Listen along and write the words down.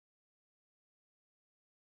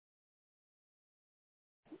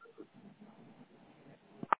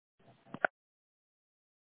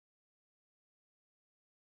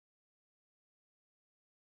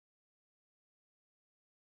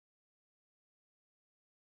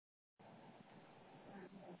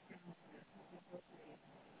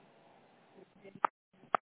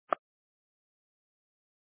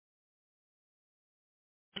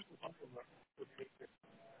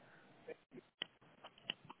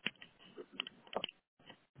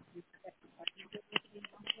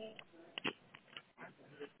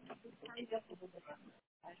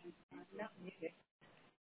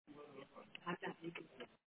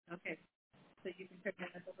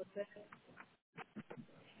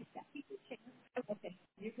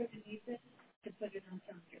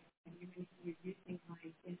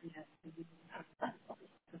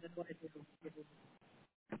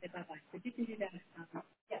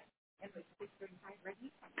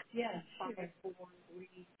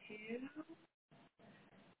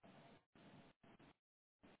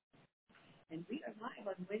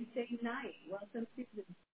Thursday night. Welcome to the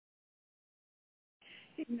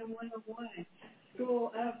Kingdom 101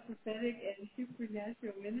 School of Prophetic and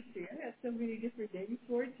Supernatural Ministry. I got so many different names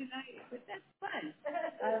for it tonight, but that's fun.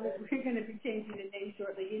 We're going to be changing the name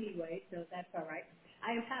shortly anyway, so that's all right.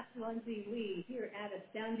 I am Pastor Lindsay Lee here at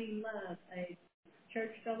Astounding Love, a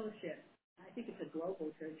church fellowship. I think it's a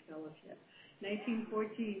global church fellowship.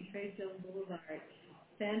 1914 Tradesville Boulevard,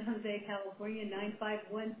 San Jose, California,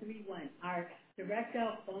 95131. Our direct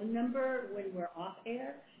dial phone number when we're off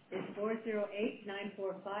air is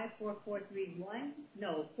 408-945-4431.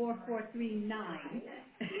 No, 4439.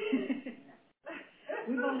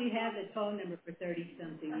 We've only had the phone number for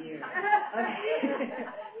 30-something years. Okay.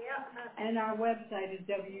 And our website is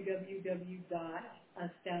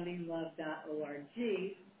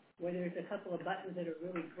www.astoundinglove.org, where there's a couple of buttons that are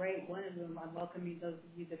really great. One of them, I'm welcoming those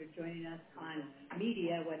of you that are joining us on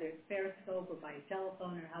media, whether it's Periscope or by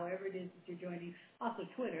telephone or however it is that you're joining, also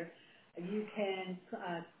Twitter. You can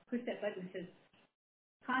push that button that says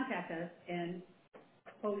contact us and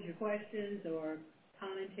pose your questions or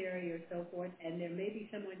commentary or so forth. And there may be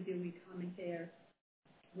someone doing commentary,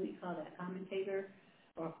 we call that commentator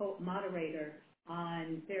or moderator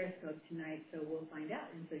on Periscope tonight, so we'll find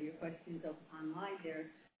out. And so your questions online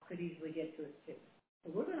there could easily get to us too.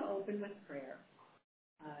 So we're going to open with prayer.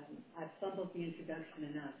 I've stumbled the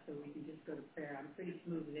introduction enough, so we can just go to prayer. I'm pretty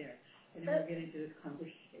smooth there, and then we'll get into this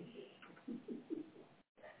conversation.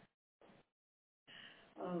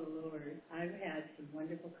 Oh, Lord, I've had some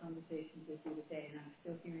wonderful conversations with you today, and I'm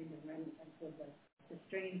still hearing the remnants of the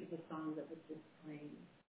strains of the song that was just playing.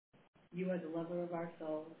 You are the lover of our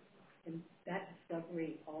souls, and that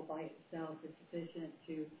discovery all by itself is sufficient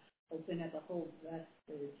to open up a whole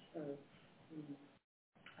vestige of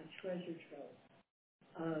a treasure trove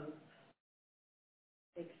of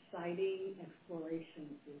exciting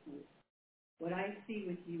explorations with you. What I see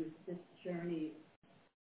with you is this journey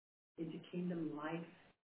into kingdom life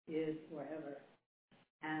is forever.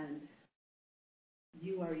 And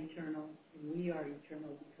you are eternal, and we are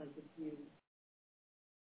eternal because of you.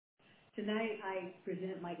 Tonight, I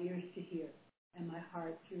present my ears to hear and my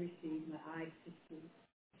heart to receive, my eyes to see.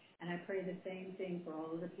 And I pray the same thing for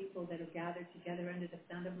all of the people that have gathered together under the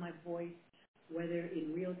sound of my voice, whether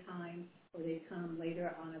in real time or they come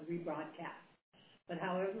later on a rebroadcast. But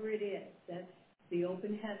however it is, that's the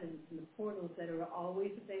open heavens and the portals that are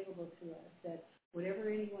always available to us, that whatever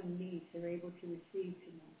anyone needs, they're able to receive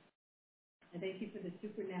tonight. I thank you for the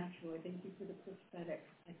supernatural. I thank you for the prophetic.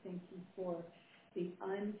 I thank you for the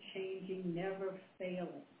unchanging, never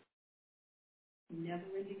failing,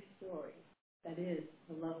 never-ending story that is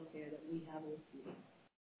the love affair that we have with you,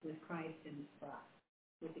 with Christ and his bride,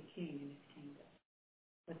 with the King and his kingdom,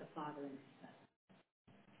 with the Father and his Son.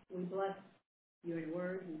 We bless your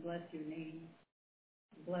word. We bless your name.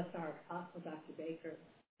 We bless our apostle, Dr. Baker,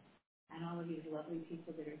 and all of these lovely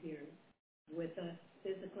people that are here with us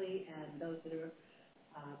physically and those that are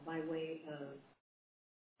by way of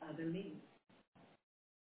other means.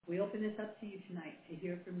 We open this up to you tonight to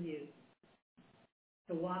hear from you,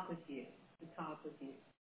 to walk with you, to talk with you,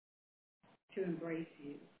 to embrace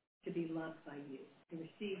you, to be loved by you, to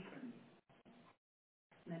receive from you.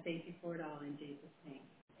 And I thank you for it all in Jesus' name.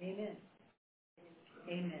 Amen.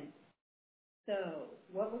 Amen. So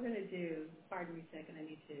what we're going to do, pardon me a second, I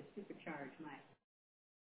need to supercharge my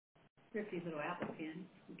thrifty little Apple pen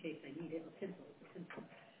in case I need it, a pencil.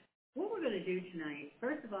 What we're going to do tonight,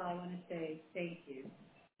 first of all, I want to say thank you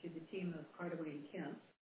to the team of Cardaway and Kemp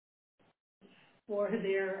for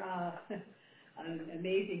their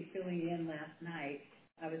amazing filling in last night.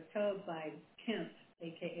 I was told by Kemp,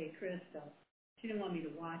 a.k.a. Crystal, she didn't want me to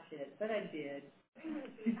watch it, but I did.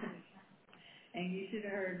 And you should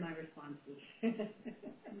have heard my responses.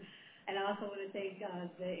 And I also want to thank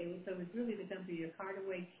it was really the company of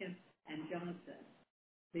Cardaway, Kemp, and Johnson,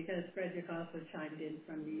 because Frederick also chimed in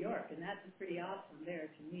from New York, and that's pretty awesome there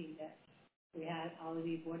to me that we had all of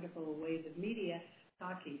these wonderful ways of media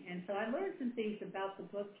talking. And so I learned some things about the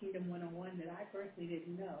book Kingdom 101 that I personally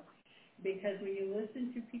didn't know, because when you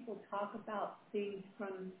listen to people talk about things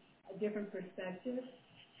from a different perspective,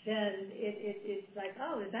 then it's like,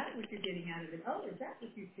 oh, is that what you're getting out of it? Oh, is that what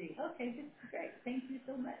you see? Okay, this is great. Thank you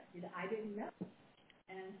so much. I didn't know.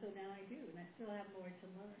 And so now I do, and I still have more to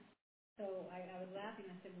learn. So I was laughing.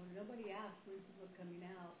 I said, well, nobody asked when's the book coming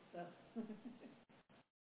out. So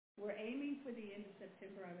we're aiming for the end of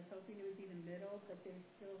September. I was hoping it would be the middle, but there's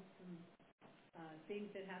still some things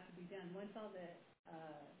that have to be done. Once all the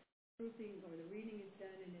proofing or the reading is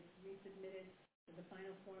done and it's resubmitted to the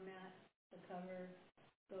final format, the cover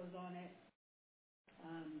goes on it,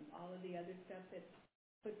 all of the other stuff that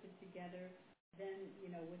puts it together, then,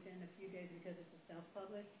 within a few days, because it's a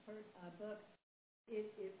self-published book,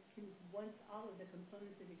 it can, once all of the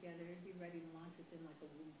components are together, it'd be ready to launch within like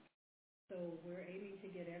a week. So we're aiming to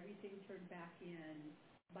get everything turned back in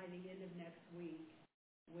by the end of next week,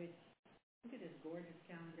 which, look at this gorgeous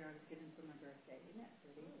calendar I was given for my birthday. Isn't that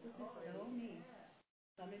pretty? This is so neat.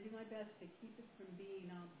 So I'm going to do my best to keep it from being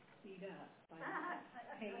all beat up by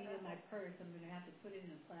hanging in my purse. I'm going to have to put it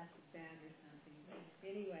in a plastic bag or something.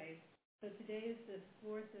 Anyway, so today is the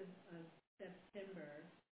 4th of September.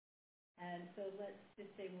 And so let's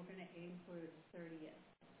just say we're going to aim for the 30th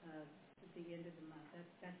at the end of the month.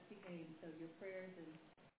 That's the aim. So your prayers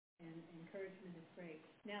and encouragement is great.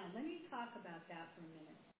 Now, let me talk about that for a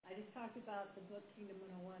minute. I just talked about the book Kingdom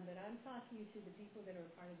 101, but I'm talking to the people that are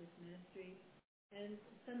a part of this ministry and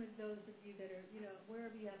some of those of you that are,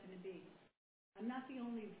 wherever you happen to be. I'm not the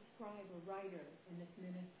only scribe or writer in this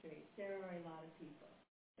ministry. There are a lot of people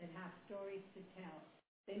that have stories to tell.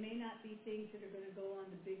 They may not be things that are going to go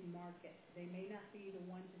on the big market. They may not be the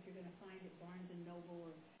ones that you're going to find at Barnes &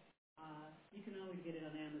 Noble or you can always get it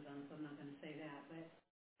on Amazon, so I'm not going to say that. But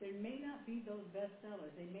there may not be those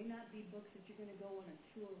bestsellers. They may not be books that you're going to go on a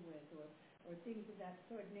tour with or things of that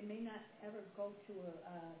sort. And they may not ever go to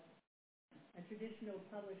a traditional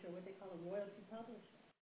publisher, what they call a royalty publisher.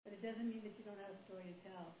 But it doesn't mean that you don't have a story to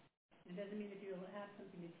tell. It doesn't mean that you don't have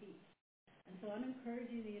something to teach. And so I'm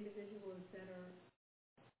encouraging the individuals that are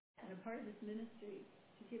a part of this ministry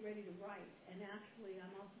to get ready to write. And actually,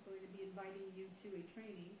 I'm also going to be inviting you to a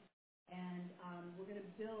training. And we're going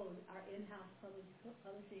to build our in-house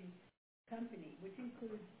publishing company, which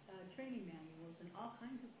includes training manuals and all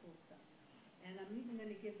kinds of cool stuff. And I'm even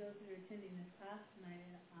going to give those that are attending this class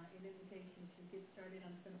tonight an invitation to get started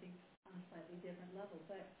on something on a slightly different level.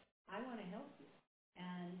 But I want to help you.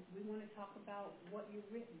 And we want to talk about what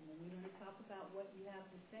you've written, and we want to talk about what you have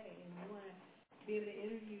to say, and we want to be able to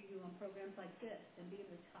interview you on programs like this and be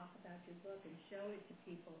able to talk about your book and show it to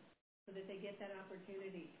people so that they get that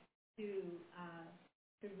opportunity to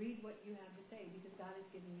read what you have to say, because God is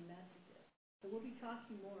giving you messages. So we'll be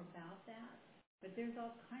talking more about that, but there's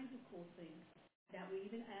all kinds of cool things that we,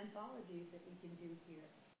 even anthologies that we can do here.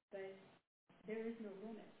 But there is no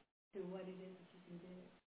limit to what it is that you can do.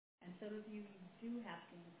 And some of you do have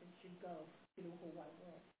things that should go to the whole wide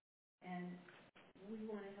world. And we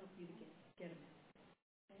want to help you to get them out.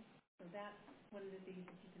 Okay? So that's one of the things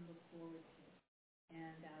that you can look forward to.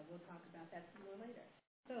 And we'll talk about that some more later.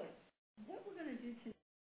 So what we're going to do tonight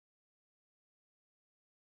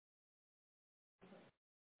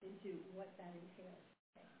into what that entails.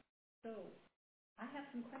 Okay. So I have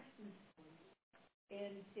some questions for you.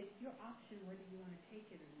 And it's your option whether you want to take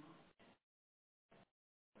it or not.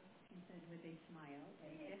 She said with a smile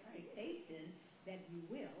and expectation that you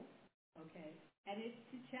will. Okay. And it's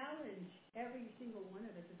to challenge every single one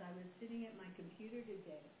of us. As I was sitting at my computer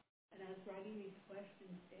today and I was writing these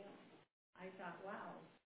questions down, I thought, wow,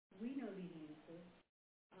 we know these answers.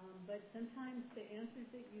 But sometimes the answers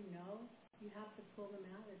that you know, you have to pull them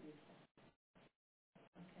out of yourself.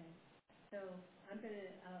 Okay. So I'm going to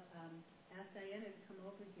ask Diana to come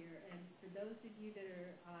over here. And for those of you that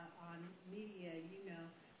are on media,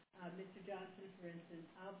 Mr. Johnson, for instance,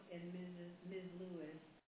 and Ms. Lewis,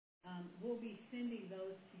 we'll be sending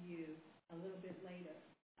those to you a little bit later.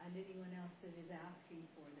 And anyone else that is asking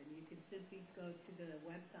for them, you can simply go to the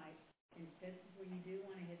website, and this is where you do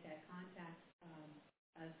want to hit that contact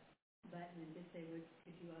us button and just say,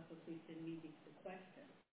 could you also please send me the question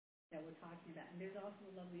that we're talking about. And there's also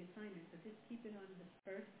a lovely assignment, so just keep it on the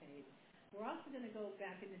first page. We're also going to go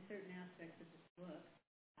back into certain aspects of this book.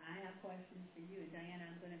 I have questions for you. And Diana,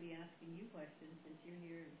 I'm going to be asking you questions since you're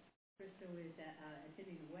here. Crystal is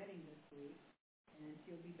attending a wedding this week, and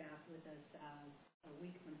she'll be back with us a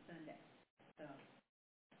week from Sunday. So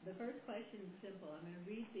the first question is simple. I'm going to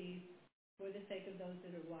read these for the sake of those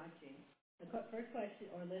that are watching. The first question,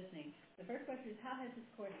 or listening, the first question is, how has this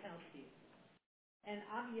course helped you? And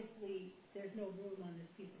obviously, there's no room on this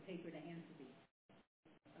piece of paper to answer these.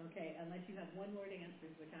 Okay, unless you have one-word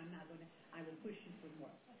answers, which I'm not going to, I will push you for more.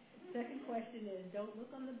 Second question is, don't look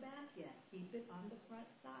on the back yet. Keep it on the front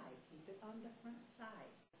side. Keep it on the front side.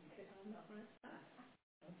 Keep it on the front side.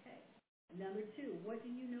 Okay. Number 2, what do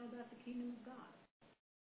you know about the kingdom of God?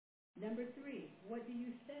 Number 3, what do you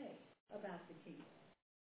say about the kingdom?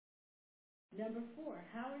 Number 4,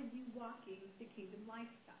 how are you walking the kingdom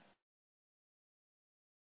lifestyle?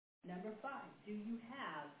 Number 5, do you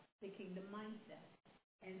have the kingdom mindset?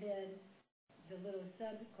 And then the little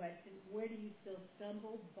sub-question, where do you still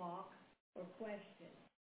stumble, balk, or question?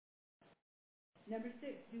 Number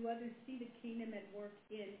 6, do others see the kingdom at work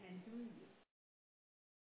in and through you?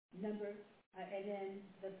 And then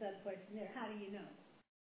the sub-question there, how do you know?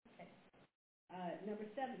 Okay. Number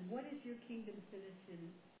 7, what is your kingdom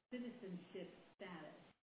citizenship status?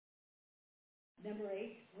 Number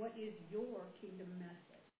 8, what is your kingdom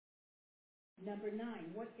message? Number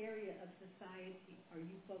 9, what area of society are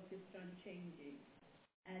you focused on changing?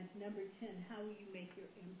 And number 10, how will you make your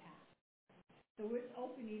impact? So we're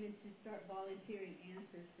opening and to start volunteering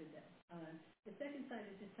answers for this. The second side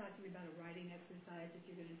is just talking about a writing exercise that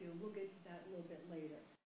you're going to do, and we'll get to that a little bit later.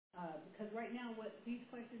 Because right now, these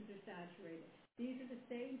questions are saturated. These are the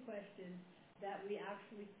same questions that we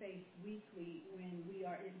actually face weekly when we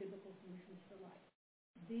are in Biblical Solutions for Life.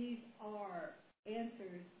 These are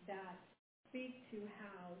answers that speak to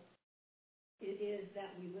how it is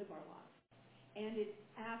that we live our lives. And it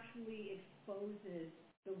actually exposes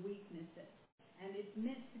the weaknesses. And it's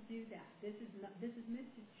meant to do that. This is meant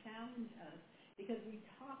to challenge us because we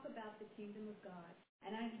talk about the kingdom of God.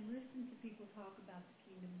 And I've listened to people talk about the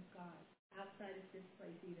kingdom of God outside of this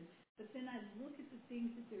place even. But then I look at the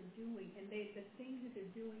things that they're doing, and the things that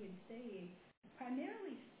they're doing and saying,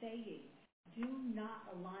 primarily saying, do not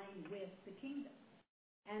align with the kingdom.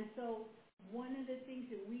 And so one of the things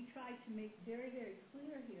that we try to make very, very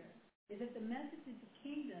clear here is that the message of the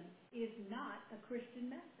kingdom is not a Christian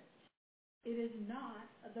message. It is not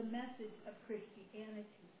the message of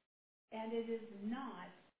Christianity. And it is not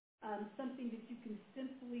something that you can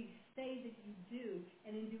simply say that you do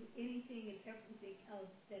and then do anything and everything else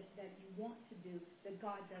that you want to do that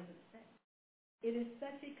God doesn't say. It is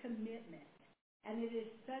such a commitment. And it is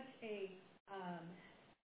such a,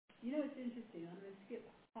 it's interesting. I'm going to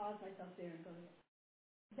pause myself there and go ahead.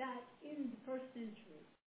 That in the first century,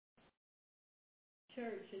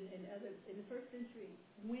 church and others, in the first century,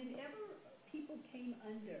 whenever people came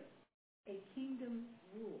under a kingdom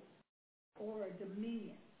rule or a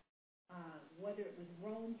dominion, whether it was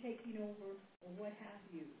Rome taking over or what have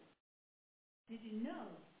you, did you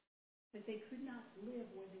know that they could not live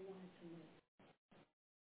where they wanted to live?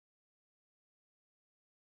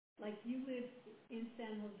 Like you live in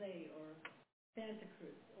San Jose or Santa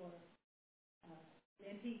Cruz or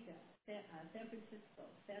Antigua, San Francisco,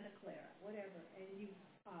 Santa Clara, whatever, and you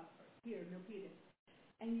here, Milpitas,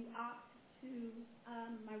 and you opt to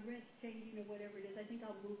my rent's changing or whatever it is. I think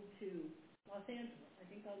I'll move to Los Angeles. I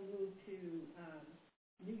think I'll move to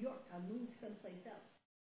New York. I'll move someplace else.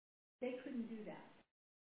 They couldn't do that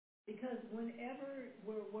because wherever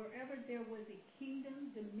there was a kingdom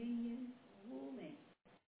dominion ruling,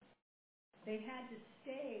 they had to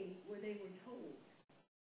stay where they were told.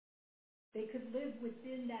 They could live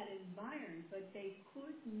within that environment, but they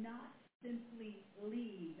could not simply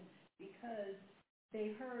leave because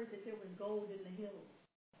they heard that there was gold in the hills.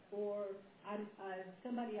 Or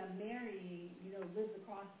somebody I'm marrying, lives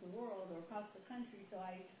across the world or across the country, so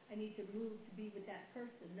I need to move to be with that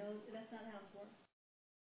person. No, that's not how it works.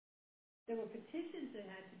 There were petitions that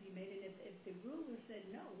had to be made, and if the ruler said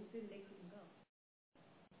no, then they couldn't go.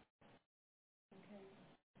 Okay.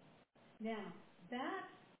 Now,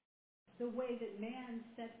 that's the way that man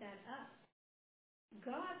set that up.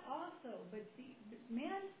 God also, but see,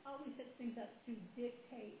 man always sets things up to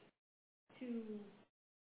dictate, to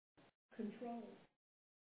control.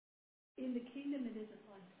 In the kingdom, it isn't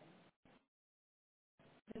like that.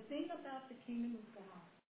 The thing about the kingdom of God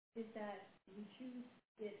is that you choose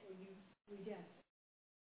it or you reject it.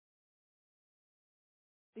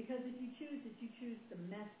 Because if you choose it, you choose the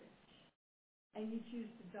message, and you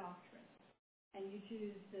choose the doctrine, and you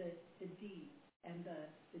choose the deeds, and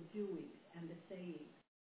the doings, and the sayings,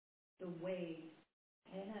 the ways,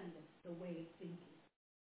 and the way of thinking.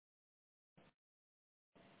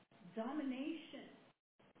 Domination,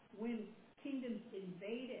 when kingdoms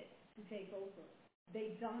invaded to take over,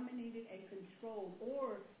 they dominated and controlled,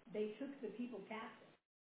 or they took the people captive.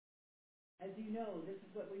 As you know, this is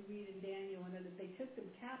what we read in Daniel and others. They took them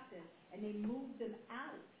captive, and they moved them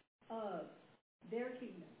out of their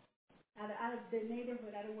kingdom, out of their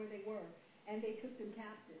neighborhood, out of where they were, and they took them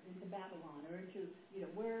captive into Babylon or into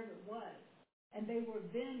wherever it was. And they were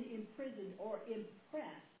then imprisoned or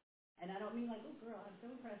impressed. And I don't mean like, oh girl, I'm so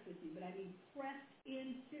impressed with you, but I mean pressed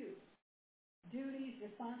into duties,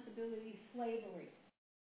 responsibilities, slavery.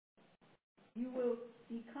 You will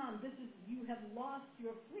become, you have lost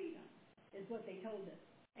your freedom, is what they told us.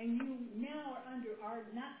 And you now are under our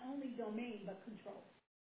not only domain, but control.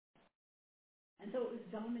 And so it was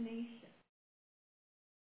domination.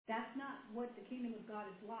 That's not what the kingdom of God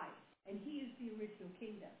is like. And he is the original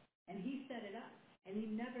kingdom. And he set it up. And he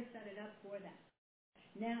never set it up for that.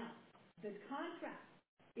 Now, the contrast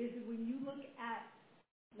is that when you look at,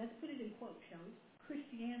 let's put it in quotes, shall we?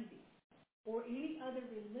 Christianity. or any other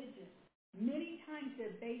religion. Many times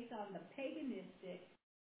they're based on the paganistic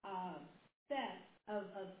set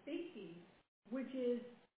of thinking, which is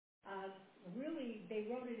really, they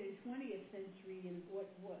wrote it in 20th century, and what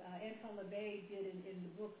Anton LaVey did in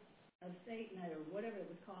the book of Satan, or whatever it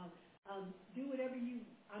was called. Do whatever you,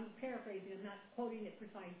 I'm paraphrasing, I'm not quoting it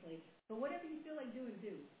precisely, but whatever you feel like doing,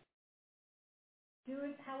 do. Do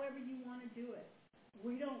it however you want to do it.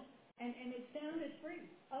 We don't, and it sounded free.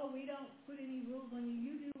 Oh, we don't put any rules on you.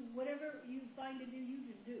 You do whatever you find to do, you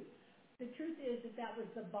just do. The truth is that was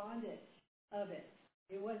the bondage of it.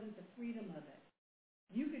 It wasn't the freedom of it.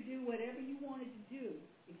 You could do whatever you wanted to do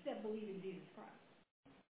except believe in Jesus Christ.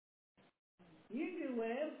 You can do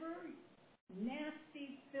whatever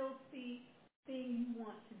nasty, filthy thing you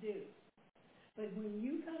want to do. But when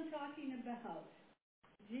you come talking about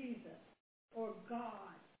Jesus or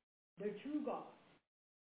God, the true God,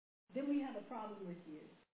 then we have a problem with you.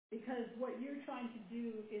 Because what you're trying to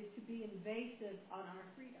do is to be invasive on our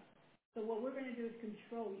freedom. So what we're going to do is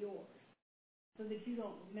control yours so that you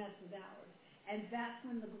don't mess with ours. And that's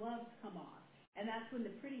when the gloves come off. And that's when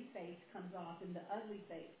the pretty face comes off and the ugly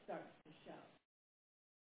face starts to show.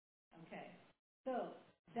 Okay? So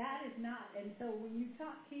that is not, and so when you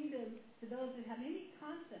talk kingdom to those that have any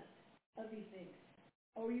concept of these things,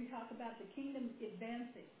 or you talk about the kingdom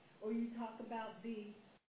advancing, or you talk about the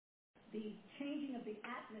changing of the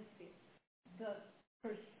atmosphere, the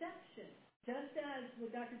perception, just as what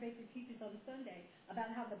Dr. Baker teaches on Sunday about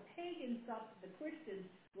how the pagans thought that the Christians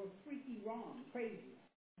were freaky wrong, crazy,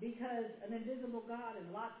 because an invisible God and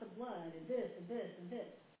lots of blood and this and this and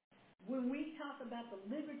this. When we talk about the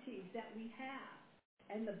liberties that we have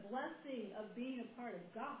and the blessing of being a part of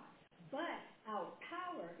God, but our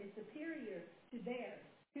power is superior to theirs,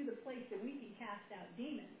 to the place that we can cast out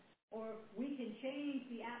demons, or we can change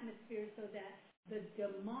the atmosphere so that the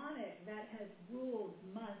demonic that has ruled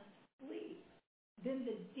must flee. Then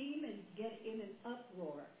the demons get in an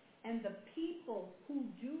uproar, and the people who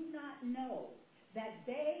do not know that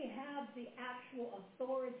they have the actual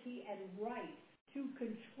authority and right to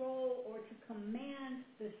control or to command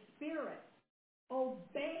the spirit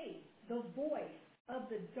obey the voice of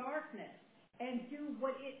the darkness and do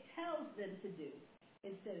what it tells them to do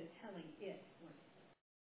instead of telling it what to do.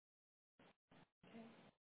 Okay?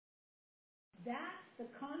 That's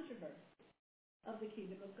the controversy of the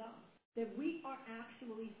kingdom of God, that we are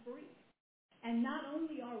actually free. And not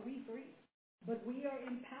only are we free, but we are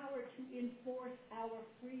empowered to enforce our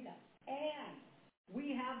freedom. And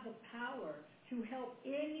we have the power to help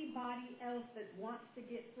anybody else that wants to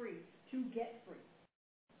get free to get free.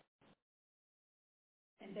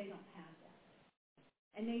 And they don't have that.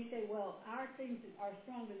 And they say, well, our things are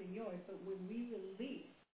stronger than yours, but when we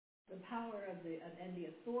release the power of and the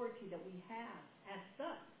authority that we have as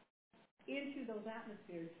such into those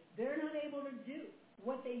atmospheres, they're not able to do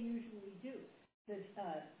what they usually do.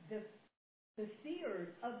 The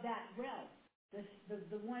seers of that realm,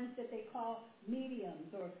 the ones that they call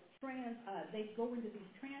mediums or they go into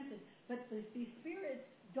these trances, but these spirits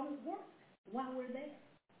don't work while we're there.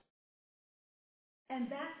 And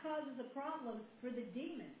that causes a problem for the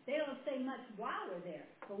demons. They don't say much while we're there,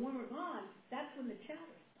 but when we're gone, that's when the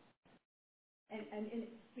chatter starts. And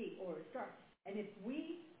it starts. And if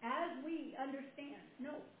as we understand,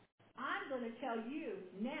 no, I'm going to tell you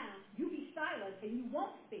now, you be silent and you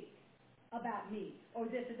won't speak about me or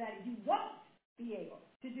this or that. You won't be able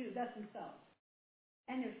to do thus and so.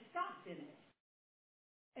 And they're stopped in it.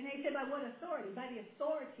 And they say, by what authority? By the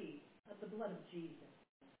authority of the blood of Jesus,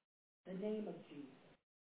 the name of Jesus,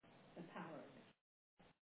 the power of it.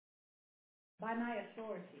 By my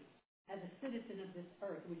authority as a citizen of this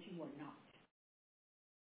earth, which you are not.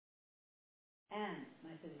 And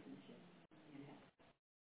my citizenship in heaven.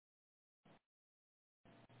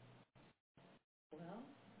 Well,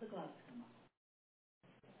 the gloves come off.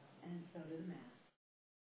 And so do the mask.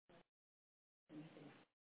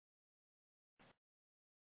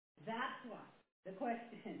 That's why the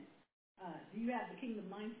question, do you have the kingdom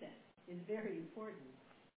mindset, is very important.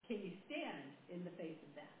 Can you stand in the face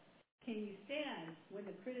of that? Can you stand when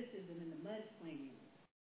the criticism and the mudslinging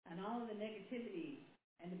and all of the negativity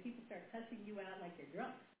and the people start cussing you out like they're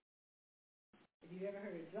drunk? If you've ever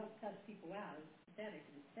heard a drunk cuss people out, it's pathetic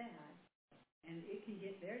and it's sad. And it can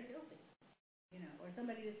get very filthy. Or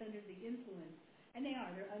somebody that's under the influence, and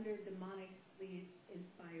they're under demonically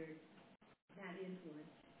inspired, that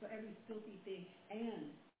influence. So every filthy thing. And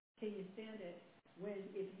can you stand it when,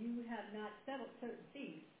 if you have not settled certain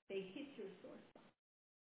things, they hit your sore spot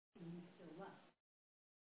and you still love?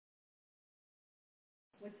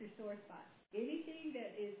 What's your sore spot? Anything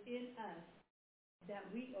that is in us that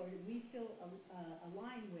we still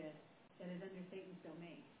align with that is under Satan's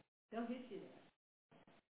domain. They'll hit you there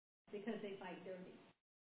because they fight dirty.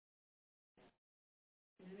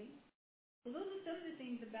 You know what I mean? So those are some of the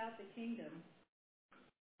things about the kingdom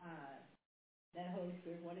that Holy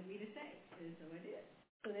Spirit wanted me to say, and so I did.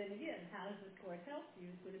 So then again, how does this course help you?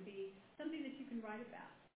 It's going to be something that you can write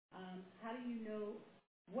about. How do you know,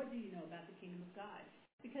 what do you know about the kingdom of God?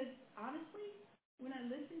 Because honestly, when I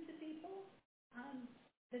listen to people,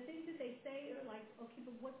 the things that they say are like, okay,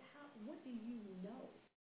 but what do you know?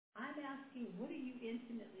 I'm asking, what are you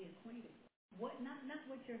intimately acquainted with? What, not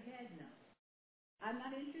what your head knows. I'm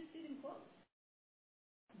not interested in quotes,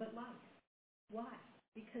 but life. Why?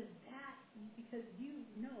 Because you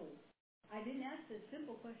know. I didn't ask the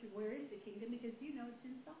simple question, where is the kingdom? Because you know it's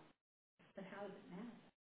inside. But how does it matter?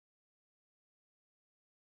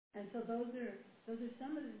 And so those are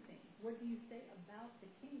some of the things. What do you say about the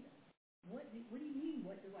kingdom? What do you mean,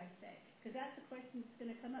 what do I say? Because that's the question that's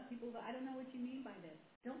going to come up. People go, I don't know what you mean by this.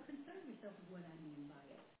 Don't concern yourself with what I mean by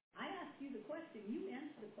it. I ask you the question. You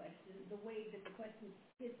answer the question the way that the question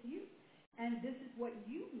hits you. And this is what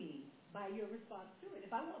you mean by your response to it.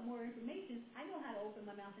 If I want more information, I know how to open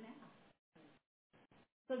my mouth and ask.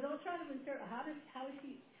 So don't try to interpret. How is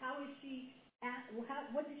she?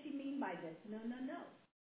 What does she mean by this? No.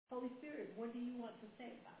 Holy Spirit, what do you want to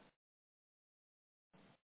say about it?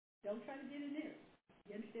 Don't try to get in there.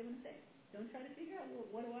 You understand what I'm saying? Don't try to figure out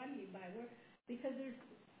what do I mean by it, because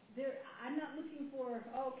I'm not looking for,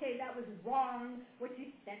 okay, that was wrong.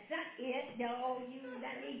 That's not it. No,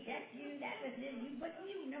 that means that's you. That was it. But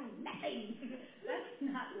you know nothing. That's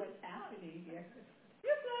not what's happening here.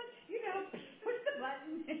 You're good. Push the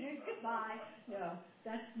button. Goodbye. No,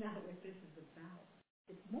 that's not what this is about.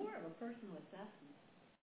 It's more of a personal assessment.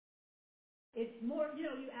 It's more,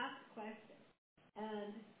 you ask a question,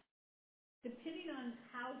 and depending on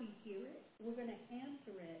how we hear it, we're going to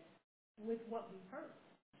answer it with what we've heard.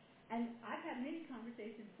 And I've had many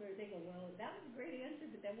conversations where they go, well, that was a great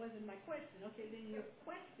answer, but that wasn't my question. Okay, then your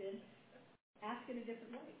question, ask it a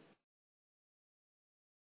different way.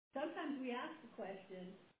 Sometimes we ask the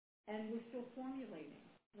question, and we're still formulating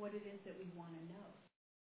what it is that we want to know.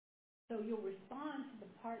 So you'll respond to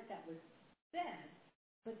the part that was said,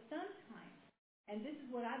 but sometimes, and this is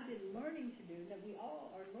what I've been learning to do, that we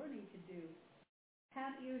all are learning to do,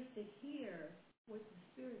 have ears to hear what the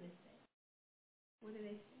Spirit is saying. What are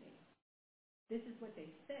they saying? This is what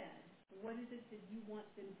they said. What is it that you want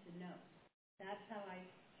them to know? That's how I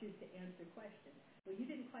choose to answer questions. Well, you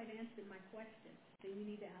didn't quite answer my question, then you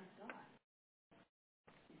need to ask God.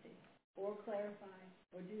 You see? Or clarify,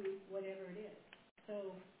 or do whatever it is.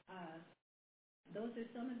 So those are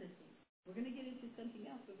some of the things. We're going to get into something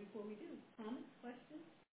else, but before we do, comments, questions,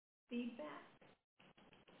 feedback?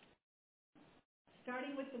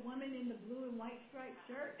 Starting with the woman in the blue and white striped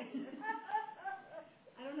shirt.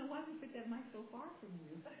 I don't know why we put that mic so far from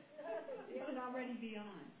you. It should already be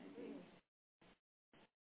on, I think.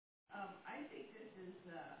 I think this is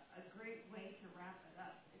a great way to wrap it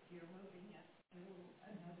up if you're moving it to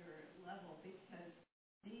another level, because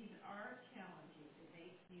these are challenging to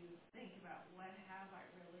make you think about what have I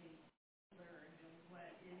really learned and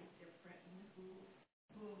what is different and who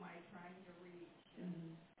am I trying to reach.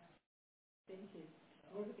 Mm-hmm. Thank you.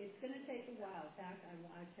 Well, it's going to take a while. In fact,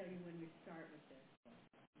 I'll tell you when we start with this.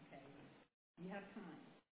 Okay? You have time,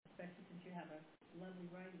 especially since you have a lovely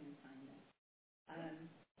writing assignment.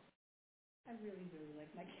 I really, really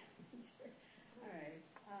like my calendar. All right.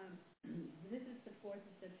 This is the 4th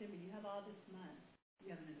of September. You have all this month.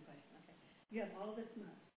 You have another question. Okay. You have all this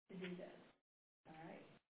month to do this. All right.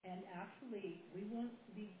 And actually, we won't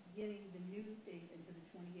be getting the new thing until the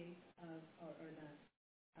 28th of, or the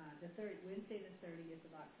Wednesday the 30th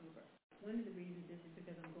of October. One of the reasons is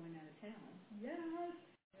because I'm going out of town. Yes.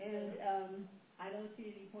 And I don't see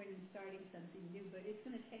any point in starting something new, but it's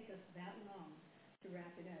going to take us that long to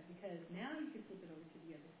wrap it up, because now you can flip it over to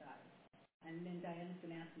the other side. And then Diana's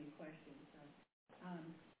going to ask me a question. So,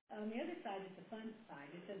 on the other side is the fun side.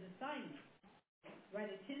 It says assignment.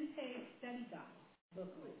 Write a 10-page study guide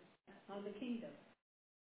booklet on the kingdom.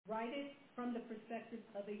 Write it from the perspective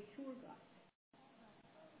of a tour guide.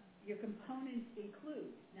 Your components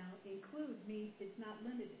include. Now, include means it's not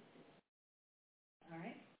limited to. All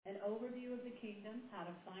right? An overview of the kingdom, how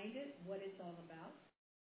to find it, what it's all about,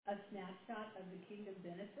 a snapshot of the kingdom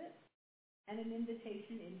benefits, and an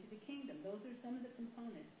invitation into the kingdom. Those are some of the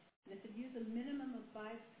components. And if you use a minimum of 5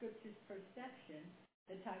 scriptures per section,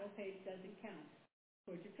 the title page doesn't count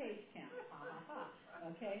towards your page count.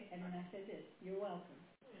 Okay? And then I said this, you're welcome.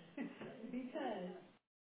 Because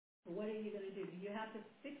what are you going to do? Do you you have to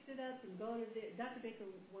fix it up and go to Dr. Baker,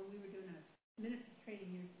 when we were doing a ministry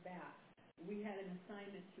training years back, we had an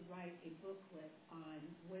assignment to write a booklet on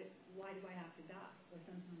why do I have to die, or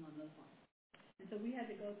something along those lines. And so we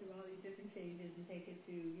had to go through all these different changes and take it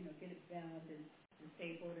to, get it bound and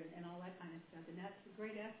stapled and all that kind of stuff. And that's a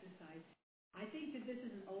great exercise. I think that this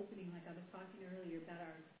is an opening, like I was talking earlier about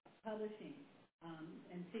our publishing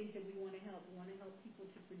and things that we want to help. We want to help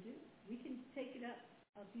people to produce. We can take it up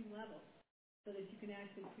a few levels so that you can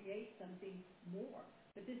actually create something more.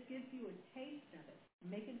 But this gives you a taste of it.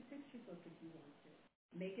 Make it a picture book if you want to.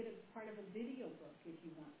 Make it a part of a video book if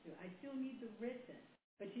you want to. I still need the written,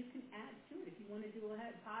 but you can add to it. If you want to do a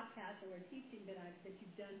podcast or a teaching that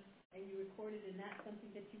you've done and you recorded, and that's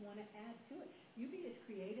something that you want to add to it. You be as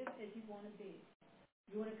creative as you want to be.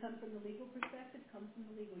 You want to come from the legal perspective, come from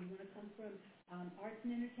the legal. You want to come from arts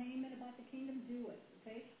and entertainment about the kingdom, do it,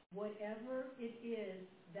 okay? Whatever it is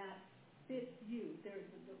that fits you.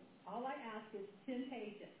 All I ask is 10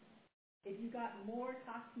 pages. If you got more,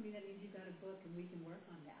 talk to me. That means you got a book, and we can work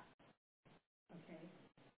on that, okay?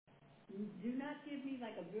 Do not give me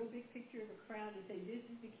like a real big picture of a crowd and say, this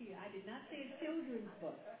is the key. I did not say a children's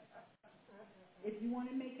book. If you want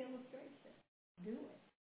to make illustration, do it,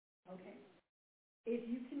 okay? If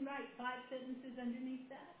you can write 5 sentences underneath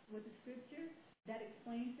that with a scripture that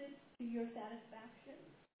explains it to your satisfaction,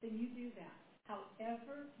 then you do that.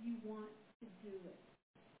 However you want to do it.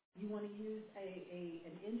 You want to use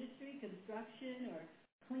an industry, construction, or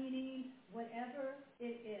cleaning, whatever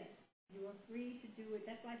it is. You are free to do it.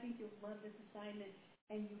 That's why I think you'll love this assignment.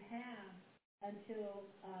 And you have until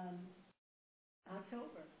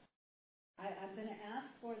October. I'm going to ask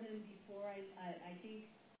for them before I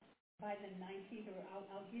think by the 19th, or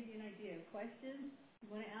I'll give you an idea. Questions?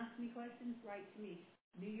 You want to ask me questions? Write to me.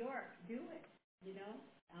 New York, do it.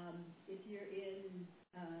 If you're in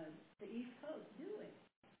the East Coast, do it.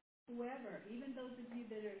 Whoever, even those of you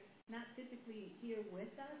that are not typically here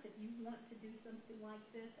with us, if you want to do something like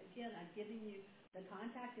this, again, I've given you the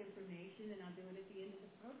contact information, and I'll do it at the end of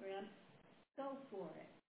the program. Go for it.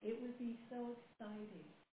 It would be so exciting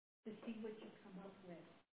to see what you come up with.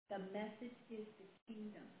 The message is the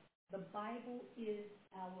kingdom. The Bible is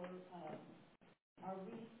our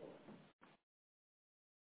resource.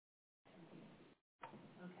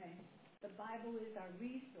 Okay? The Bible is our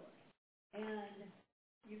resource. And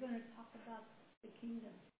you're going to talk about the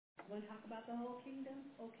kingdom. You want to talk about the whole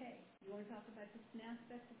kingdom? Okay. You want to talk about just an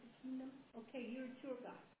aspect of the kingdom? Okay, you're a tour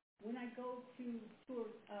guide. When I go to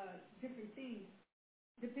tour different things,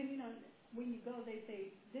 depending on when you go, they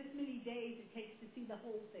say this many days it takes to see the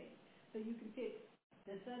whole thing. So you can pick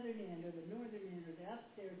the southern end or the northern end or the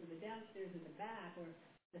upstairs or the downstairs or the back or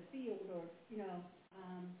the field or,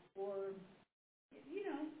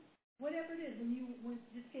 whatever it is. When you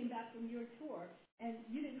just came back from your tour and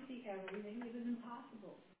you didn't see everything, it was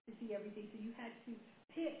impossible to see everything. So you had to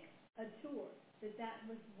pick a tour that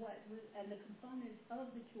was what was, and the components of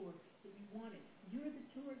the tour that you wanted. You're the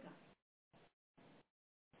tour guide.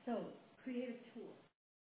 So create a tour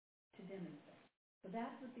to demonstrate. So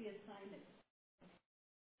that's what the assignment is.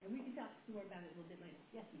 And we can talk more about it a little bit later.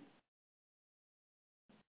 Yes, ma'am.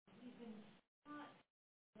 We've been taught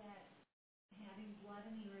that having blood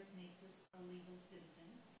in the earth makes us a legal citizen.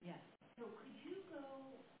 Yes. So could you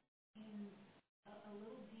go in a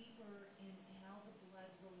little deeper in how the blood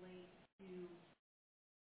relates to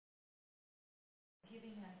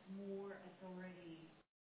giving us more authority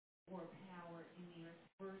or power in the earth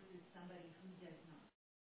versus somebody who does not?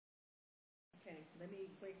 Okay, let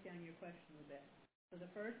me break down your question a little bit. So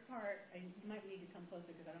the first part, and you might need to come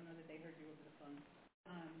closer because I don't know that they heard you over the phone.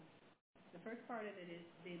 The first part of it is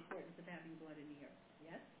the importance of having blood in the earth.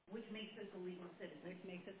 Yes? Which makes us a legal citizen. Which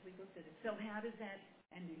makes us legal citizens. So how does that?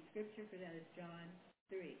 And the scripture for that is John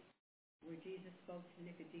 3, where Jesus spoke to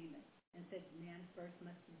Nicodemus and said, man first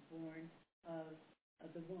must be born of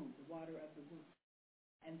the womb, the water of the womb.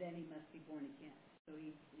 And then he must be born again. So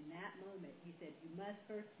in that moment, he said, you must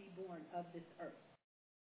first be born of this earth.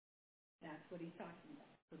 That's what he's talking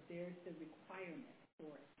about. So there's the requirement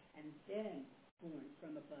for it. And then born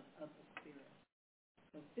from above of the Spirit.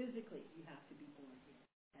 So physically, you have to be born here.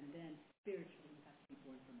 And then spiritually, you have to be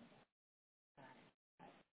born from above. Got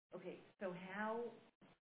it. Okay, so how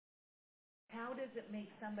does it make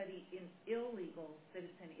somebody an illegal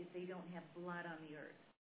citizen if they don't have blood on the earth?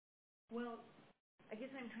 Well, I guess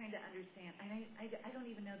I'm trying to understand. I don't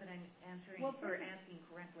even know that I'm answering or asking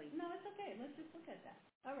correctly. No, it's okay. Let's just look at that.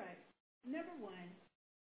 All right. Number one,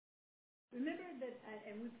 remember that,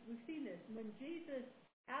 and we've seen this, when Jesus,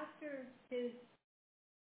 after his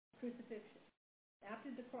crucifixion,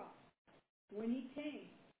 after the cross, when he came,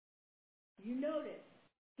 You notice,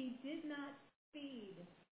 he did not feed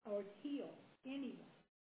or heal anyone.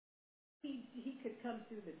 He could come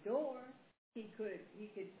through the door. He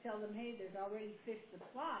could tell them, hey, there's already fish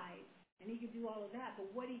supplied, and he could do all of that.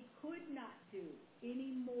 But what he could not do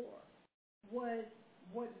anymore was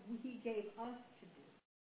what he gave us to do.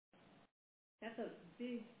 That's a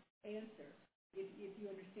big answer, if you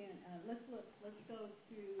understand. Let's look. Let's go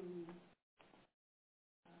to.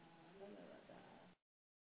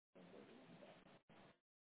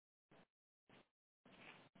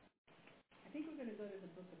 I think we're going to go to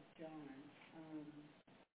the book of John.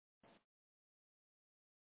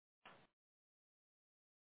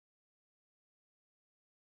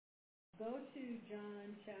 Go to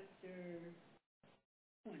John chapter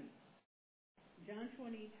 20. John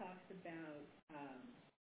 20 talks about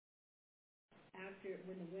after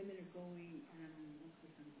when the women are going.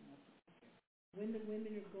 When the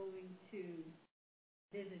women are going to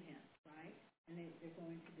visit him, right? And they're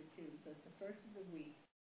going to the tomb. So it's the first of the week.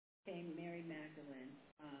 Came Mary Magdalene.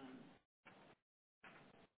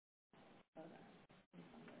 Hold on.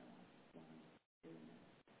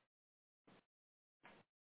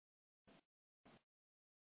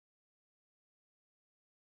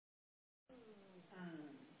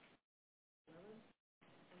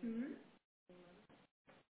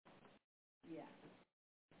 Yeah.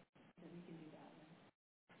 So we can do that one.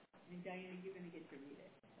 And Diana, you're going to get to read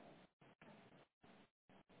it. So.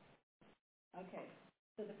 Okay.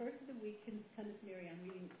 So the first of the week comes Mary. I'm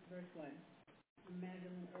reading verse 1.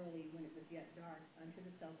 Magdalene early, when it was yet dark, unto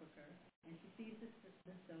the sepulchre, and she sees the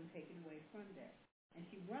stone taken away from there. And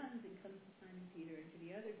she runs and comes to Simon Peter and to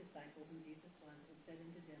the other disciple whom Jesus loved, and said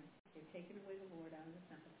unto them, they've taken away the Lord out of the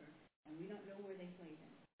sepulchre, and we don't know where they've laid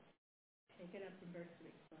him. Take it up from verse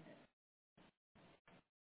 3. Go ahead.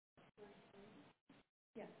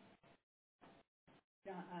 Yeah.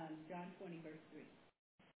 John 20, verse 3.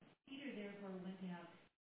 Peter therefore went out,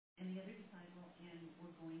 and the other disciple, and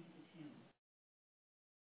were going to the tomb.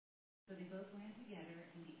 So they both ran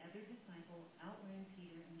together, and the other disciple outran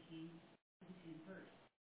Peter and came to the tomb first.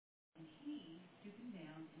 And he, stooping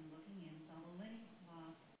down and looking in, saw the linen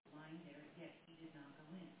cloth lying there, yet he did not go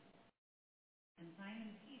in. And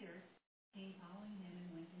Simon Peter came following him and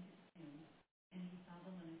went into the tomb, and he saw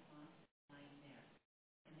the linen cloth lying there,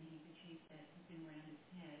 and the handkerchief that had been round his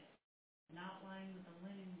head, not lying with the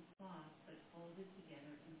linen cloth, but folded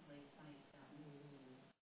together and placed by itself.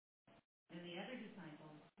 And the other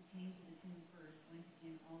disciple, who came to the tomb first, went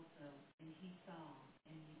in also, and he saw,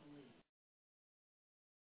 and he believed.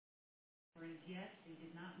 For as yet they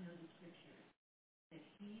did not know the scripture, that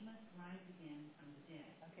he must rise again from the dead.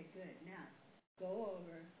 Okay, good. Now, go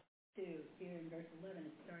over to here in verse 11.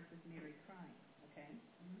 It starts with Mary crying, okay?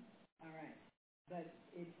 Mm-hmm. All right. But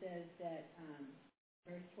it says that,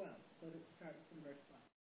 verse 12. Start from verse 12.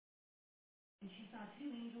 And she saw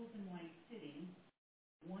two angels in white sitting,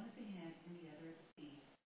 one at the head and the other at the feet,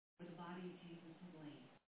 where the body of Jesus had lain.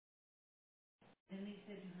 Then they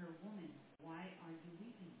said to her, Woman, why are you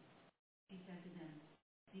weeping? She said to them,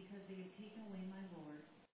 Because they have taken away my Lord,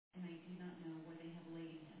 and I do not know where they have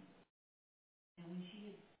laid him. And when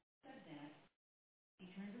she had said that,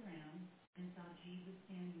 she turned around and saw Jesus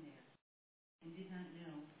standing there, and did not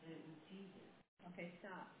know that it was Jesus. Okay,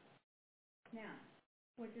 stop. Now,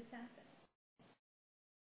 what just happened?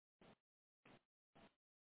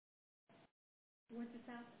 What just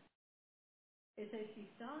happened? It says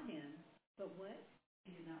she saw him, but what?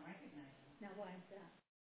 She did not recognize him. Now, why is that?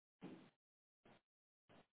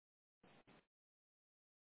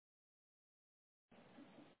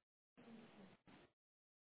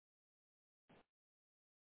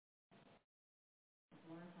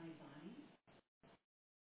 Glorified body?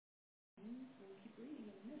 We'll keep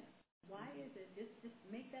reading in a minute. Why is it? Just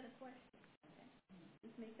make that a question. Okay?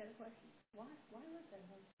 Just make that a question. Why? Why was that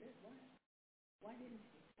Holy Spirit? Why? Why didn't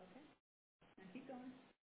she? Okay? Now keep going.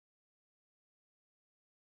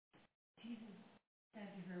 Jesus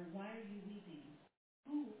said to her, Why are you weeping?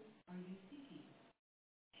 Who are you seeking?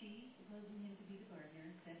 She, supposing him to be the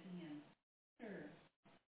gardener, said to him, Sir,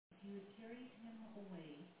 if you have carried him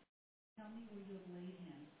away, tell me where you have laid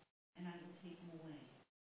him, and I will take him away.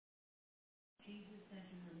 Jesus said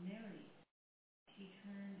to her, Mary. She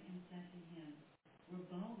turned and said to him,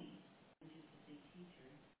 Rabboni, which is to say, teacher.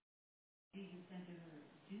 Jesus said to her,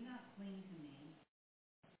 Do not cling to me,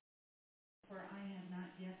 for I have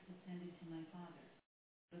not yet ascended to my Father.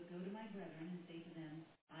 But go to my brethren and say to them,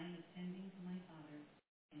 I am ascending to my Father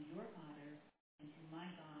and your Father, and to my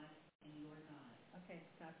God and your God. Okay,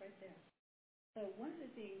 stop right there. So one of the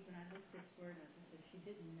things when I looked this word up, it says she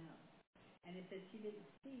didn't know. And it says she didn't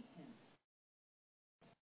see him.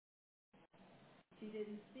 She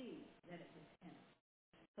didn't see that it was him.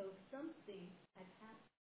 So something had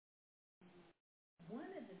happened.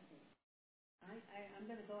 One of the things, I'm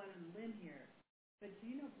going to go out on a limb here, but do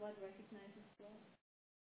you know blood recognizes blood?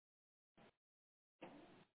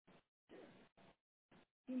 Sure.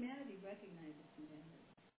 Humanity recognizes humanity.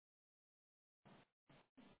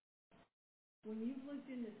 When you've looked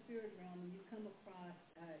in the spirit realm and you come across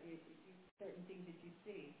certain things that you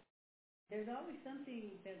see, there's always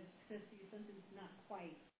something that says to you something's not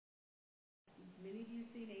quite. Many of you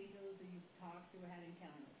have seen angels or you've talked or had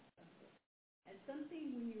encounters. And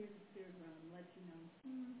something when you're in the spirit realm lets you know,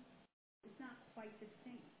 it's not quite the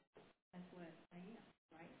same as what I am,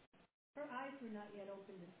 right? Her eyes were not yet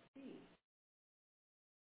open to see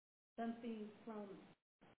something from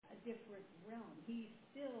a different realm. He's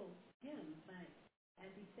still him, but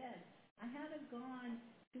as he said, I haven't gone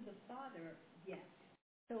to the Father yet.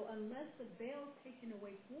 So unless the veil's taken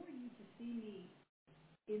away for you to see me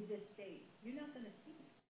in this state, you're not going to see me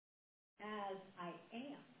as I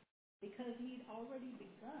am, because he'd already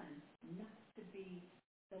begun not to be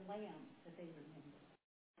the lamb that they remember.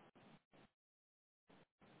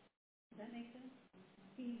 Does that make sense?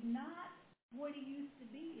 He's not what he used to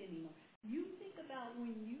be anymore. You think about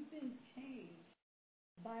when you've been changed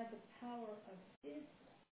by the power of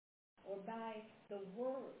Israel or by the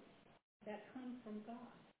word that comes from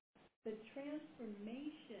God. The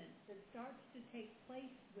transformation that starts to take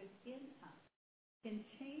place within us can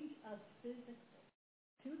change us physically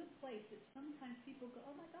to the place that sometimes people go,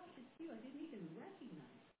 oh my gosh, it's you. I didn't even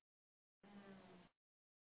recognize it.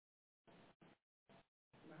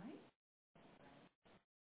 Right?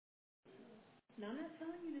 Now, I'm not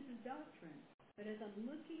telling you this is doctrine, but as I'm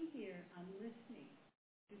looking here, I'm listening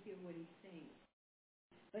to hear what he's saying.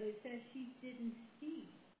 But it says she didn't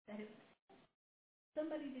see that it was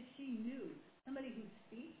somebody that she knew, somebody whose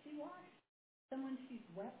feet she washed, someone she's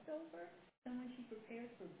wept over, someone she prepared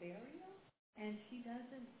for burial, and she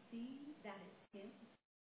doesn't see that it's him.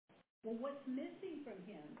 Well, what's missing from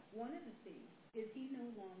him, one of the things, is he no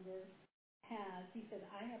longer has, he said,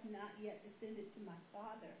 I have not yet descended to my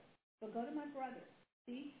Father, but go to my brother.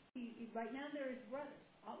 See, right now there is brothers.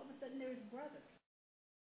 All of a sudden there is brothers,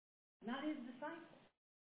 not his disciples.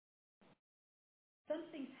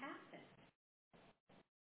 Something's happened.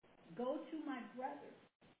 Go to my brothers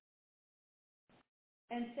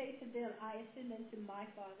and say to them, I ascend unto my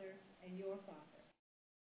Father and your Father,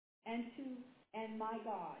 and my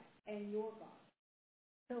God and your God.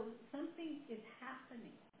 So something is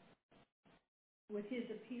happening with his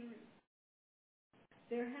appearance.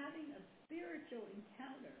 They're having a spiritual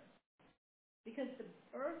encounter because the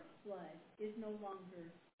earth blood is no longer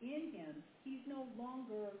in him. He's no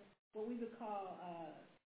longer what we would call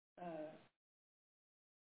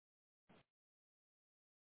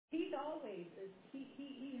he's always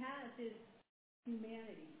he has his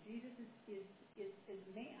humanity. Jesus is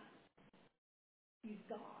man. He's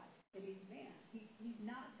God, and he's man. He's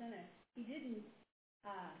not gonna. He didn't.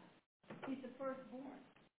 He's the firstborn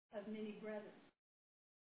of many brethren.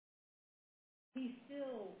 He's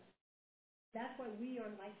still. That's why we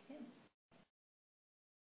are like him.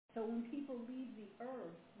 So when people leave the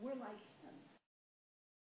earth, we're like him.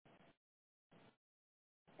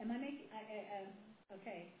 Am I making?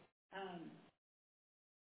 Okay.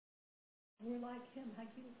 We're like him.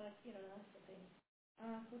 That's the thing.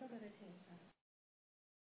 What am I going to tell you?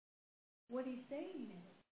 What he's saying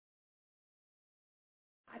is,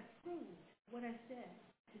 I proved what I said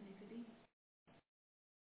to Nicodemus.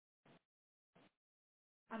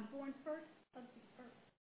 I'm born first of the earth.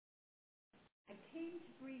 I came to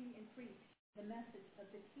bring and preach the message of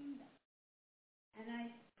the kingdom. And I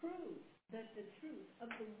proved that the truth of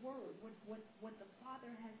the word, what the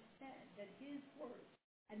Father has said, that his word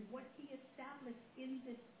and what he established in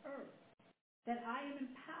this earth, that I am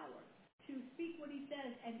empowered to speak what he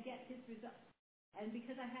says and get his results. And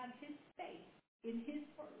because I have his faith in his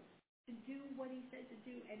word to do what he said to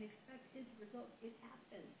do and expect his results, it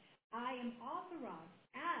happens. I am authorized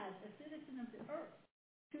as a citizen of the earth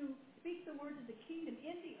to speak the words of the kingdom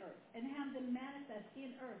in the earth and have them manifest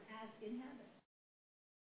in earth as in heaven.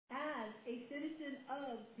 As a citizen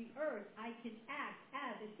of the earth, I can act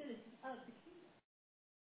as a citizen of the kingdom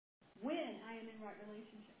when I am in right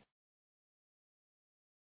relationship.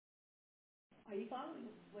 Are you following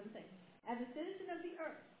what I'm saying? As a citizen of the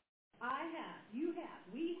earth,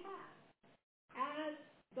 we have, as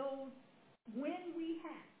those, when we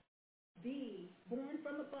have the born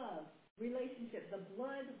from above relationship, the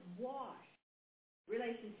blood-washed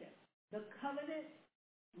relationship, the covenant,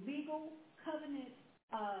 legal covenant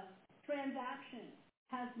transaction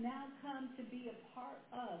has now come to be a part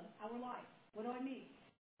of our life. What do I mean?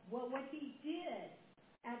 Well, what he did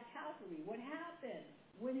at Calvary, what happened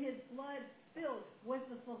when his blood spilled, was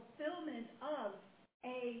the fulfillment of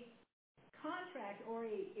a contract or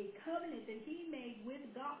a covenant that he made with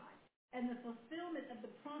God, and the fulfillment of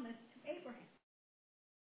the promise to Abraham.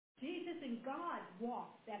 Jesus and God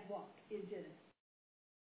walked that walk in Genesis.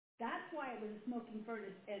 That's why it was a smoking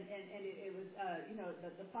furnace, and it was,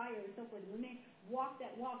 the fire and so forth. When they walked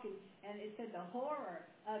that walk, and it said the horror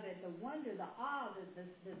of it, the wonder, the awe, the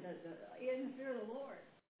in the fear of the Lord.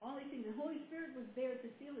 All these things. The Holy Spirit was there to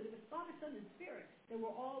seal it. It was Father, Son, and Spirit that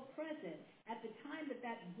were all present at the time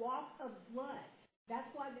that walk of blood. That's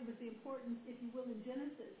why there was the importance, if you will, in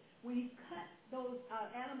Genesis, when he cut those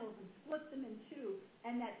animals and split them in two,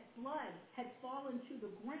 and that blood had fallen to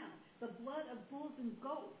the ground, the blood of bulls and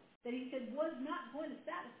goats, that he said was not going to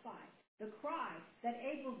satisfy the cry that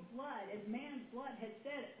Abel's blood, as man's blood, had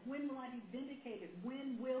said, when will I be vindicated?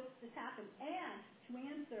 When will this happen? And to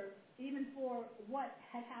answer even for what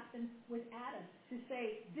had happened with Adam, to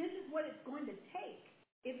say, this is what it's going to take.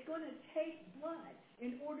 It's going to take blood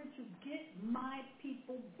in order to get my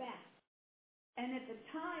people back. And at the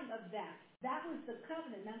time of that was the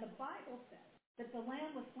covenant. Now the Bible says that the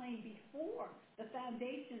Lamb was slain before the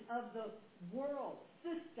foundation of the world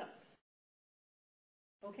system.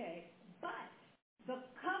 Okay, but the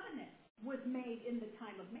covenant was made in the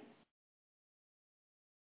time of man.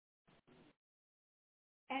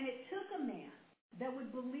 And it took a man that would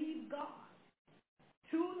believe God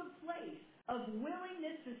to the place of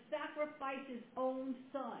willingness to sacrifice his own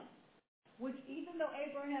son, which even though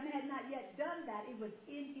Abraham had not yet done that, it was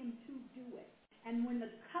in him to do it. And when the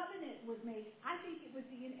covenant was made, I think it was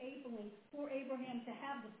the enabling for Abraham to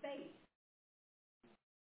have the faith.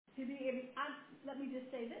 To be able, let me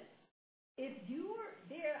just say this. If you were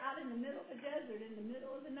there out in the middle of the desert, in the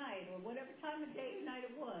middle of the night, or whatever time of day or night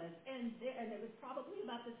it was, and it was probably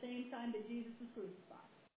about the same time that Jesus was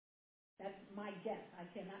crucified. That's my guess. I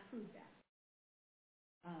cannot prove that.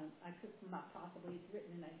 I could possibly, it's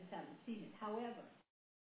written and I just haven't seen it. However,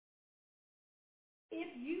 if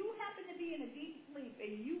you happen to be in a deep sleep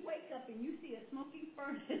and you wake up and you see a smoking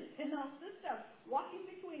furnace and all this stuff walking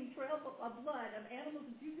between trails of blood of animals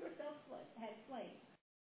that you yourself had slain,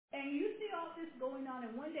 and you see all this going on,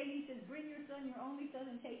 and one day he says, bring your son, your only son,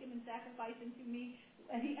 and take him and sacrifice him to me,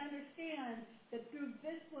 and he understands that through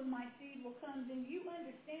this one my seed will come, then you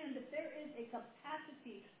understand that there is a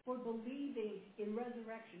capacity for believing in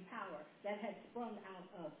resurrection power that has sprung out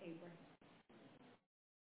of Abraham.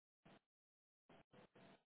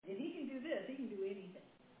 If he can do this, he can do anything.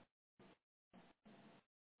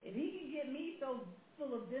 If he can get me so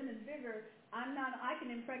full of vim and vigor, I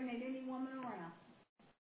can impregnate any woman around.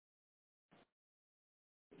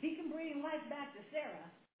 If he can bring life back to Sarah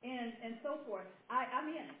and so forth, I'm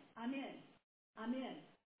in.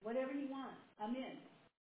 Whatever he wants, I'm in.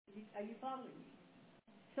 Are you following me?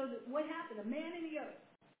 So what happened? A man in the earth,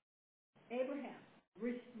 Abraham,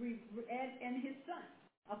 and his son,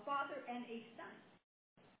 a father and a son,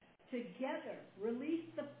 together release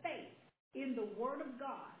the faith in the Word of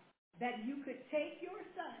God that you could take your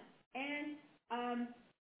son and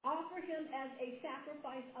offer him as a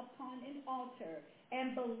sacrifice upon an altar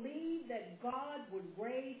and believe that God would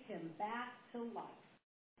raise him back to life.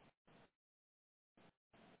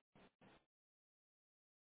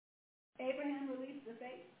 Abraham released the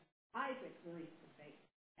faith. Isaac released the faith.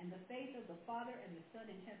 And the faith of the Father and the Son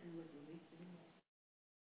in heaven was released to the world.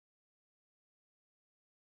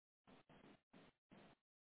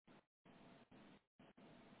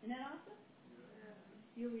 Isn't that awesome? Yeah.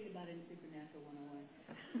 You'll read about it in Supernatural 101.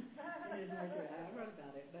 I wrote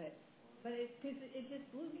about it, but it just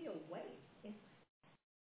blew me away.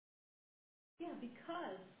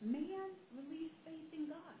 Because man released faith in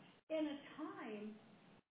God in a time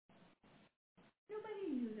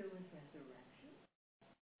nobody knew there was resurrection.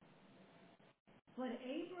 But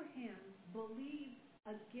Abraham believed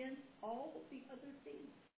against all the other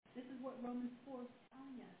things. This is what Romans 4 is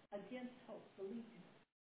telling us. Against hope, believed in.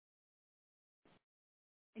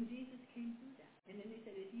 And Jesus came through that. And then they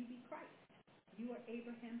said, if you be Christ, you are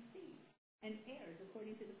Abraham's seed and heirs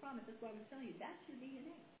according to the promise. That's why I was telling you, that's your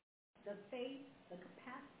DNA. The faith, the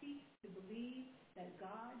capacity to believe that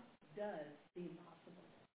God does the impossible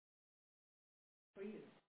for you.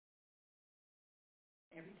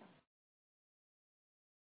 Every time.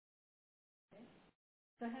 Okay?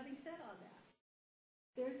 So having said all that,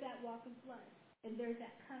 there's that walk of blood, and there's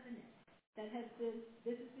that covenant. that has been,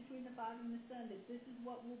 this is between the Father and the Son, that this is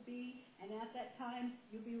what will be, and at that time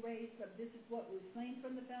you'll be raised from, this is what was slain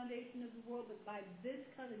from the foundation of the world, but by this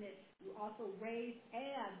covenant you also raised,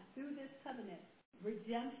 and through this covenant,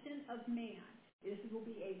 redemption of man. This will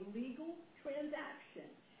be a legal transaction,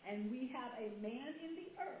 and we have a man in the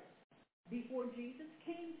earth before Jesus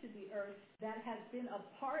came to the earth that has been a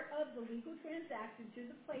part of the legal transaction to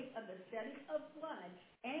the place of the shedding of blood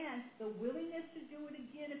and the willingness to do it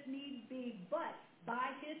again if need be, but by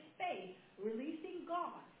his faith, releasing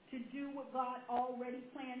God to do what God already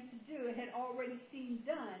planned to do and had already seen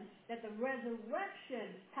done, that the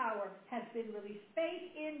resurrection power has been released. Faith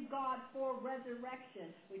in God for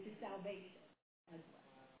resurrection, which is salvation as well.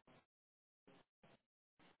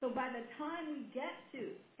 So by the time we get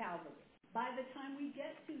to Calvary, by the time we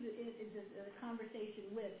get to the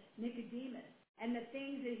conversation with Nicodemus and the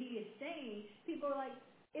things that he is saying, people are like,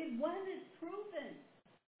 it wasn't proven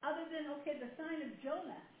other than, okay, the sign of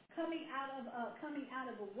Jonah coming out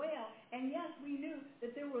of a whale. And yes, we knew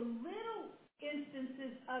that there were little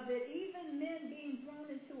instances of it, even men being thrown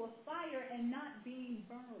into a fire and not being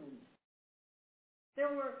burned.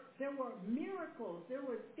 There were miracles. There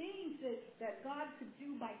were things that God could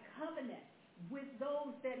do by covenant with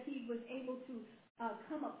those that he was able to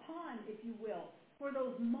come upon, if you will, for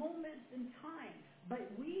those moments in time.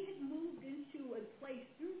 But we had moved into a place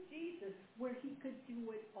through Jesus where he could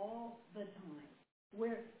do it all the time.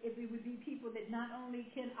 Where if it would be people that not only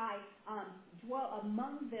can I dwell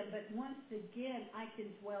among them, but once again I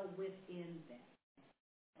can dwell within them.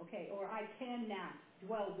 Okay, or I can now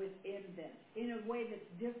dwell within them in a way that's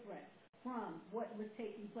different from what was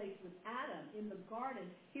taking place with Adam in the garden.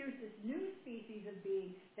 Here's this new species of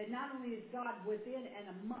being that not only is God within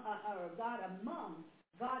and or God among,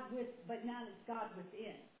 God with, but now it's God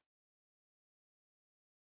within.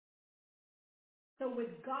 So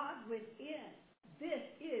with God within, this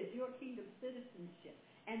is your kingdom citizenship.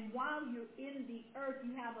 And while you're in the earth,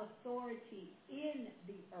 you have authority in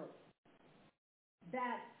the earth.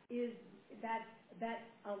 That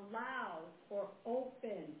allows or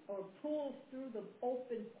opens or pulls through the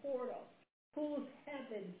open portal, pulls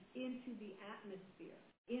heaven into the atmosphere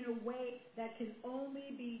in a way that can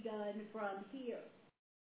only be done from here.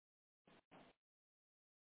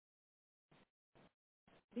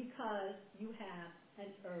 Because you have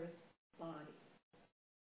an earth body.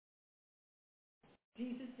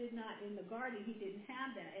 Jesus did not, in the garden, he didn't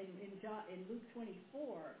have that. And in Luke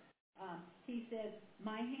 24, he says,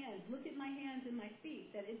 my hands, look at my hands and my feet,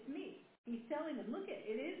 that it's me. He's telling them, look,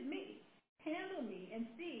 it is me. Handle me and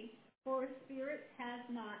see, for a spirit has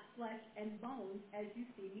not flesh and bones as you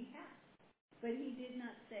see me have. But he did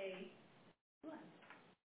not say blood.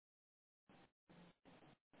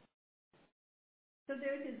 So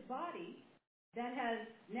there's his body that has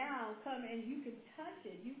now come, and you can touch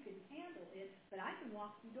it, you can handle it, but I can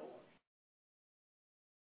walk through doors.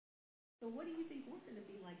 So what do you think we're going to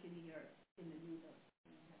be like in the earth, in the new earth?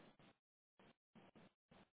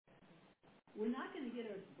 We're not going to get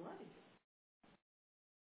earth's blood again.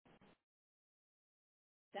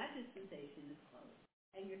 That dispensation is closed.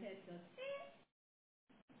 And your head goes, eh.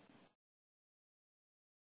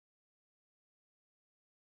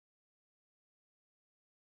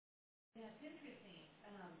 Yeah, it's interesting.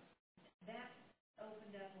 That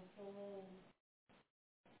opened up a whole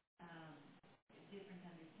different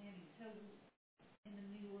understanding. So in the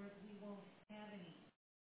new earth, we won't have any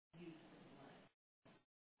use for blood.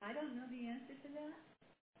 I don't know the answer to that,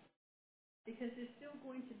 because there's still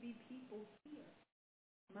going to be people here.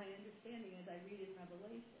 My understanding as I read in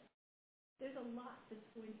Revelation, there's a lot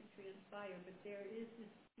that's going to transpire, but there is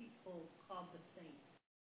this people called the saints,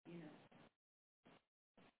 you know.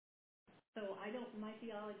 So I don't, my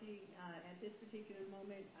theology at this particular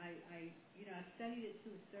moment, I've studied it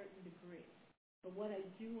to a certain degree. But what I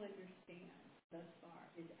do understand thus far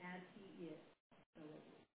is as he is, so it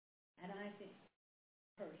is. And I think,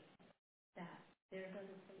 first, that there's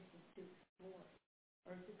other places to explore.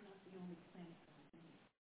 Earth is not the only planet on Earth.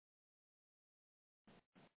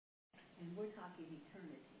 And we're talking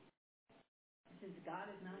eternity. Since God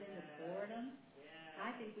is not into boredom, I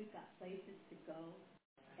think we've got places to go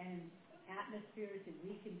and atmospheres that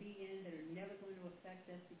we can be in that are never going to affect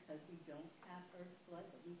us because we don't have earth blood,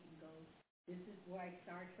 but we can go. This is why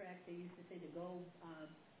Star Trek, they used to say to go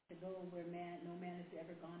where no man has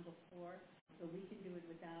ever gone before, so we can do it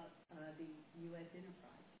without the U.S.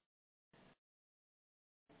 Enterprise.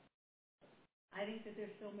 I think that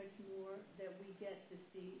there's so much more that we get to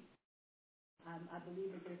see. I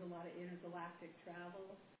believe that there's a lot of intergalactic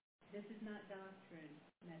travel. This is not doctrine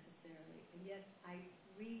necessarily, and yes, I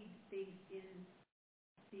read things in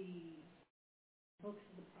the books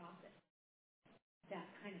of the prophets that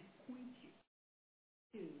kind of point you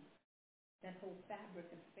to that whole fabric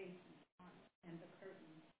of space and time and the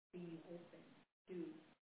curtain being open to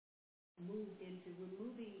we're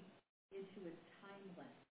moving into a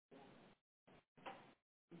timeless realm.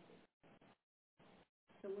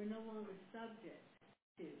 So we're no longer subject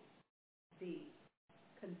to the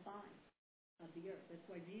confines of the earth. That's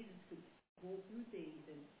why Jesus could go through things,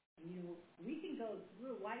 and we can go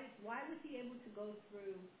through. Why was he able to go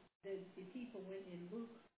through the people when in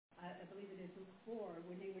Luke, I believe it is Luke 4,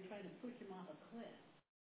 when they were trying to push him off a cliff?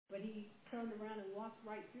 But he turned around and walked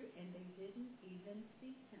right through, and they didn't even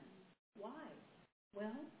see him. Why?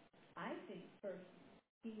 Well, I think personally,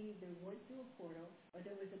 he either went through a portal or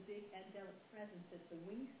there was a big angelic presence that the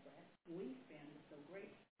wingspan was so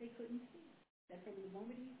great they couldn't see. That from the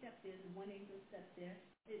moment he stepped in, one angel stepped there,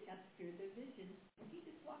 it obscured their vision, and he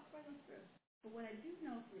just walked right on through. But what I do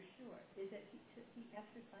know for sure is that he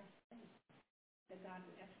exercised faith that God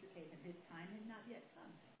would extricate him. His time had not yet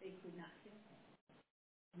come. They could not kill him.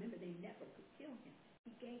 Remember, they never could kill him.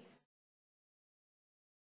 He gave.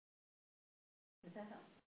 Does that help?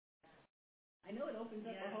 I know it opens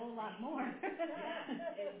up a whole lot more.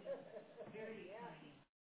 It's very exciting.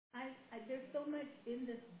 There's so much in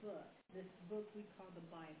this book we call the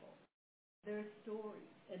Bible. There are stories.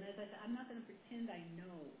 And as I said, I'm not going to pretend I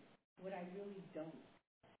know what I really don't.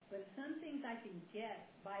 But some things I can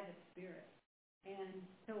get by the Spirit. And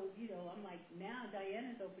so, I'm like, now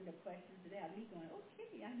Diana's opened up questions today. I'm me going,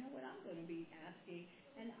 okay, I know what I'm going to be asking.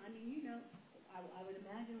 And I mean, I would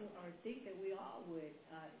imagine or think that we all would.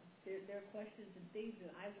 There are questions and things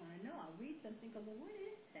that I want to know. I'll read something and go, well, what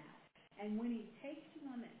is that? And when he takes you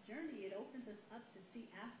on that journey, it opens us up to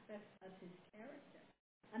see aspects of his character.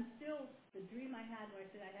 I'm still, the dream I had where I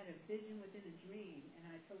said I had a vision within a dream, and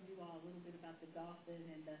I told you all a little bit about the dolphin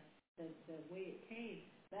and the way it came.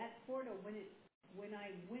 That portal, when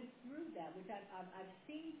I went through that, which I've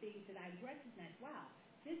seen things that I recognize, wow,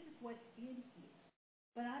 this is what's in here.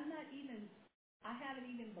 But I haven't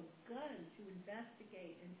even begun to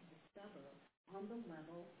investigate and to discover on the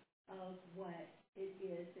level of what it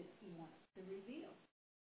is that he wants to reveal.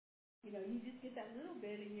 You just get that little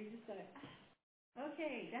bit and you're just going,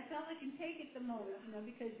 okay, that's all I can take at the moment,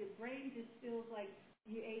 because your brain just feels like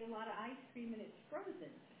you ate a lot of ice cream and it's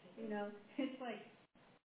frozen. It's like,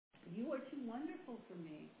 you are too wonderful for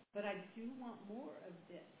me, but I do want more of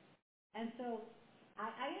this. And so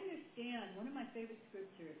I understand one of my favorite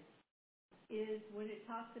scriptures is when it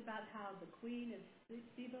talks about how the queen of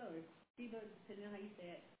Sheba, depending on how you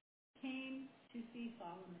say it, came to see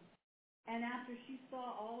Solomon. And after she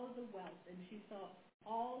saw all of the wealth and she saw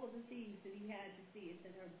all of the things that he had to see, it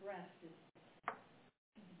said her breast just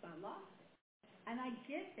about lost it. And I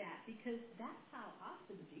get that because that's how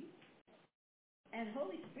awesome Jesus is. And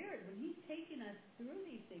Holy Spirit, when he's taking us through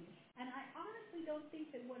these things, and I honestly don't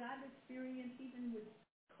think that what I've experienced even would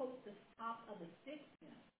coat the top of a stick,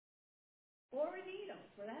 or a needle,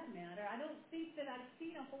 for that matter. I don't think that I've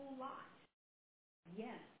seen a whole lot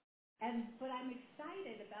yet. But I'm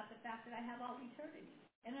excited about the fact that I have all eternity.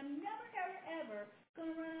 And I'm never, ever, ever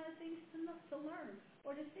going to run out of things to learn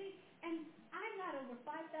or to see. And I've got over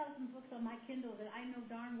 5,000 books on my Kindle that I know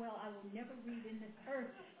darn well I will never read in this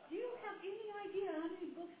earth. Do you have any idea how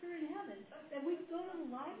many books are in heaven that we go to the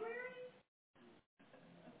library?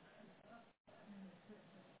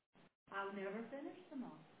 I'll never finish them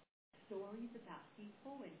all. Stories about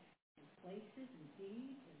people and places and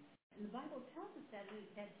deeds. And the Bible tells us that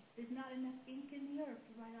there's not enough ink in the earth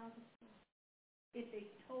to write all the stories. If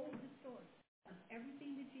they told the story of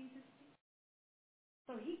everything that Jesus did.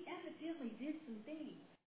 So he evidently did some things.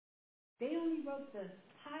 They only wrote the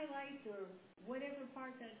highlights or whatever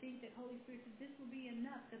parts I think that Holy Spirit said this will be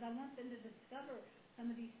enough, because I want them to discover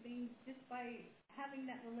some of these things just by having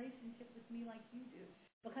that relationship with me like you do.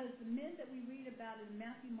 Because the men that we read about in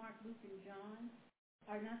Matthew, Mark, Luke, and John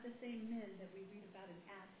are not the same men that we read about in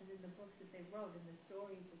Acts and in the books that they wrote and the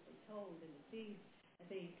stories that they told and the things that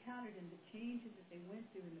they encountered and the changes that they went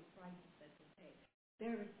through and the prices that they paid.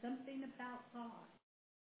 There is something about God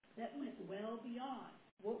that went well beyond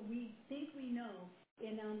what we think we know.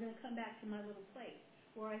 And I'm going to come back to my little place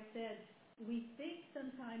where I said we think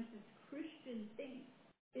sometimes this Christian thing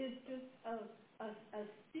is just a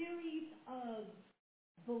series of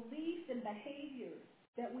beliefs and behaviors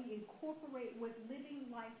that we incorporate with living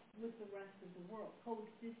life with the rest of the world,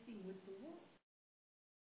 coexisting with the world.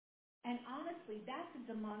 And honestly, that's a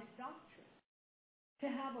demonic doctrine. To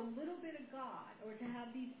have a little bit of God, or to have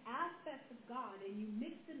these aspects of God, and you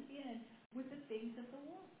mix them in with the things of the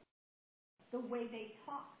world. The way they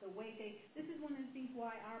talk, this is one of the things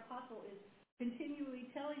why our apostle is continually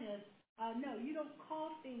telling us, no, you don't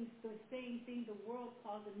call things the same thing the world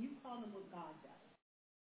calls them. You call them what God does.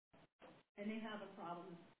 And they have a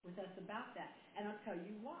problem with us about that. And I'll tell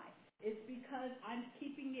you why. It's because I'm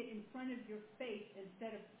keeping it in front of your face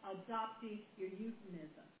instead of adopting your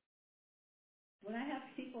euphemism. When I have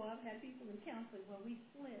people, I've had people in counseling where we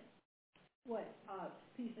split. What?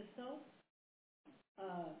 Piece of soap?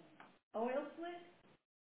 Oil slick?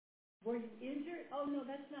 Were you injured? Oh, no,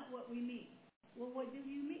 that's not what we mean. Well, what do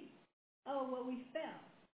you mean? Oh, well, we fell.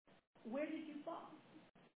 Where did you fall?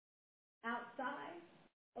 Outside?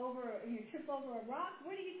 You trip over a rock?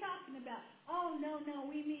 What are you talking about? Oh, no,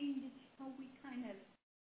 we mean, we kind of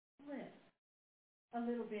slipped a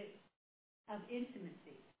little bit of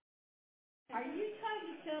intimacy. Are you trying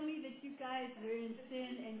to tell me that you guys were in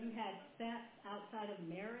sin and you had sex outside of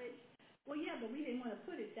marriage? Well, yeah, but we didn't want to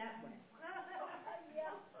put it that way.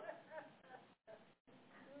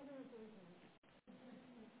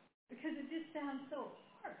 Because it just sounds so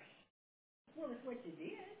harsh. Well, it's what you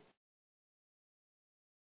did.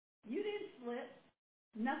 You didn't slip.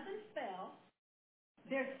 Nothing fell.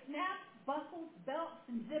 There's snaps, buckles, belts,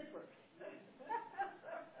 and zippers.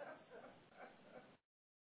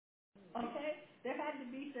 Okay? There had to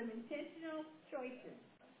be some intentional choices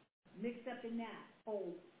mixed up in that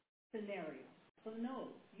whole scenario. So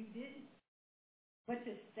no, you didn't. But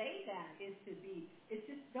to say that is it's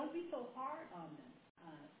just, don't be so hard on them.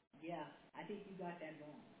 Yeah, I think you got that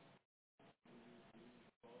wrong.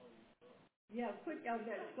 Yeah, go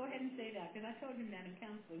ahead and say that, because I told him that in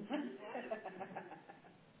counseling once.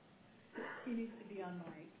 He needs to be on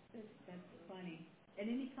mic. That's funny. And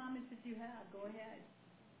any comments that you have, go ahead.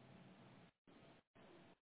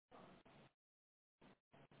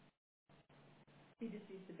 He just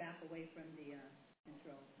needs to back away from the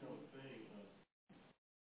control. No thing.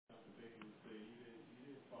 Dr. Baker would say you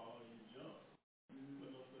didn't fall, you jumped.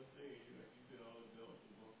 But no such thing. You did all the jumps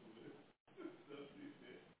and buckle with it. So she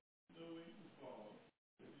said, no way to fall.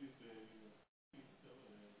 If you said, people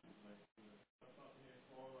telling her, she's like, I thought they had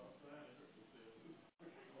fallen outside and hurt themselves.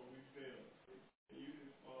 Or we fell. And you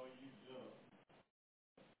didn't fall, you jumped.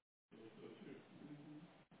 It was so true. Mm-hmm.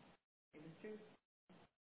 It was true.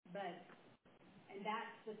 But, and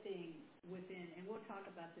that's the thing within, and we'll talk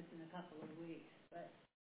about this in a couple of weeks, but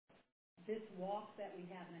this walk that we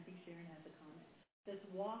have, and I think Sharon has a comment, this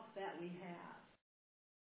walk that we have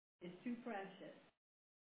is too precious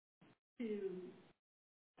to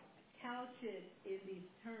couch it in these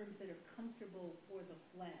terms that are comfortable for the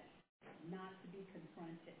flesh, not to be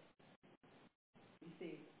confronted. You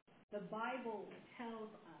see, the Bible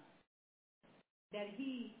tells us that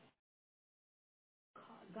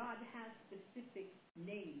God has specific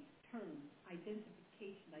names, terms,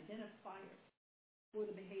 identification, identifiers for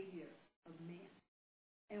the behavior of man.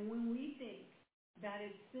 And when we think that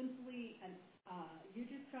it's simply you're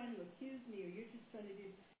just trying to accuse me, or you're just trying to do,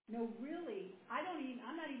 no, really, I'm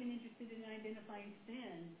not even interested in identifying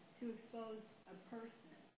sin to expose a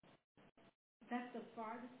person. That's the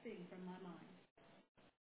farthest thing from my mind.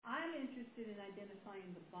 I'm interested in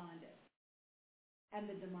identifying the bondage and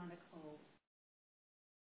the demonic hold.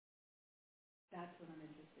 That's what I'm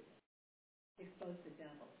interested in. Expose the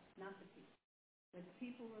devil, not the people. But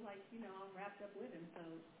people were like, wrapped up with him, so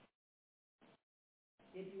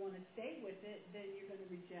if you want to stay with it, then you're going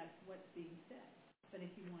to reject what's being said. But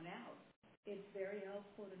if you want out, it's very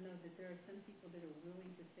helpful to know that there are some people that are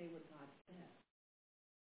willing to say what God said,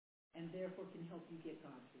 and therefore can help you get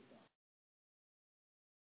God's result.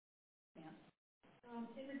 Yeah?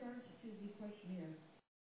 In regards to the questionnaire,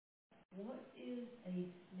 what is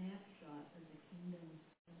a snapshot of the kingdom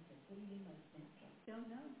concept? What do you mean by snapshot?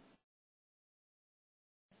 Don't know.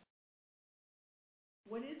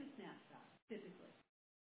 What is a snapshot, typically?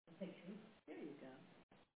 A picture. There you go.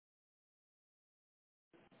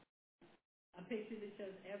 A picture that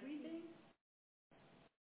shows everything?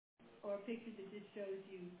 Or a picture that just shows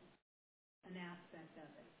you an aspect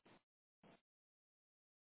of it?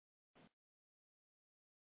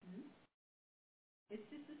 It's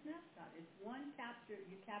just a snapshot. It's one capture.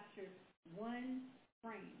 You capture one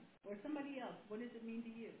frame. Or somebody else. What does it mean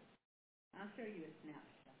to you? I'll show you a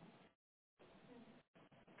snapshot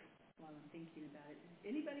while I'm thinking about it.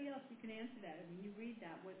 Anybody else, you can answer that. I mean, you read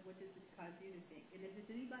that. What does it cause you to think? And if there's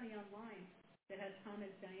anybody online that has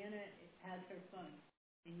comments, Diana has her phone.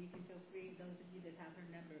 And you can feel free, those of you that have her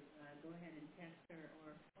number, go ahead and text her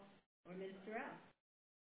or Minister out.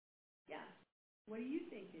 Yeah. What do you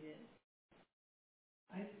think it is?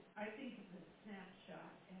 I think of the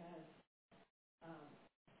snapshot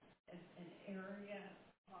as an area,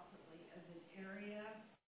 possibly as an area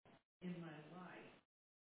in my life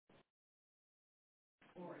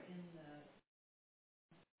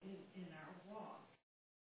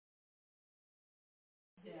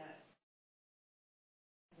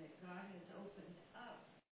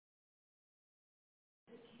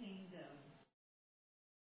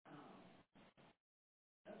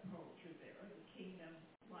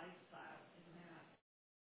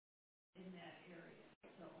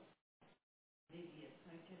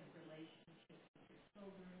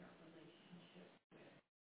children or relationships with,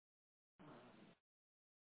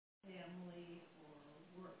 family or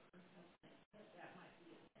work or something, that might be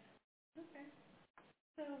a snap. Okay.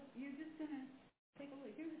 So you're just gonna take a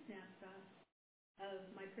look. Here's a snapshot of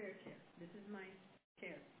my prayer chair. This is my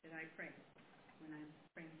chair that I pray when I'm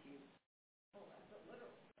praying to you. Oh, that's a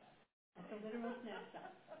literal. That's a literal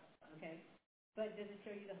snapshot. Okay? But does it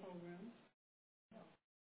show you the whole room? No.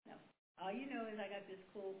 No. All you know is I got this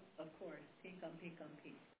cool, of course, pink on pink on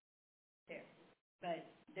pink there.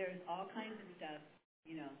 But there's all kinds of stuff,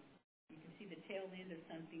 you know. You can see the tail end of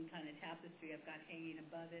something kind of tapestry I've got hanging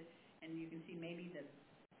above it, and you can see maybe the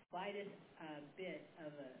slightest bit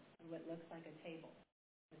of what looks like a table,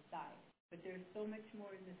 the side. But there's so much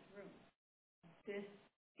more in this room. This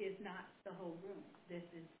is not the whole room. This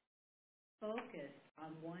is focused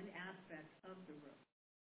on one aspect of the room.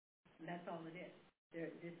 And that's all it is.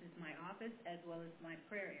 This is my office as well as my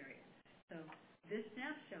prayer area. So this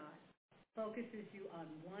snapshot focuses you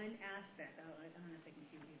on one aspect. I don't know if I can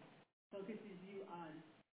see you. Focuses you on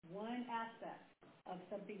one aspect of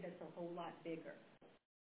something that's a whole lot bigger.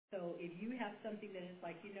 So if you have something that is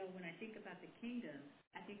like, you know, when I think about the kingdom,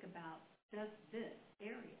 I think about just this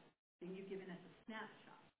area. Then you've given us a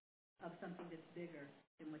snapshot of something that's bigger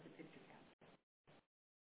than what the picture captures.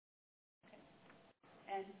 Okay.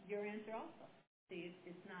 And your answer also. See,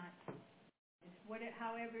 it's not,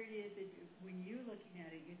 however it is that when you're looking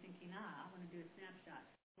at it, you're thinking, I want to do a snapshot.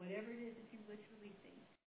 Whatever it is that you literally think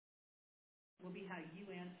will be how you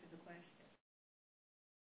answer the question.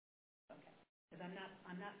 Okay. Because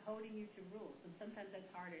I'm not holding you to rules. And sometimes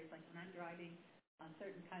that's harder. It's like when I'm driving on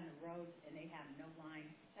certain kind of roads and they have no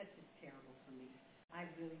line, that's just terrible for me.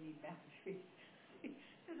 I really need boundaries.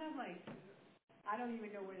 Because I'm like, I don't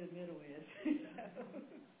even know where the middle is.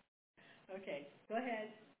 Okay, go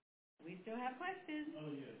ahead. We still have questions.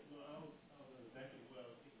 Oh, yes. No, I was exactly what I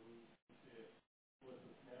was thinking when you said, what's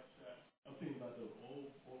a snapshot? I'm thinking about the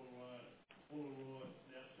old Polaroid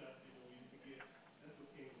snapshot, you know, when you forget. That's what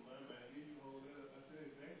came to my mind. Then you hold that up. I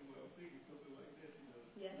said exactly what I was thinking, something like that, you know.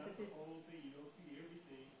 Yes, not the whole thing. You don't see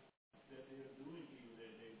everything that they're doing even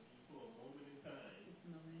that day. Just for a moment in time. Just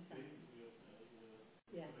a moment in time. Basically, you know.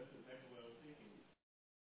 Yeah. So that's exactly what I was thinking.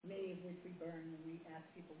 Many of which we burn when we ask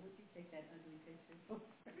people, would you take that ugly picture for?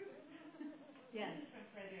 Yes. This is from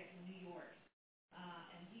Frederick in New York.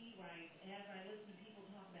 And he writes, as I listen to people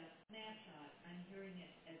talk about snapshot, I'm hearing it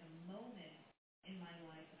as a moment in my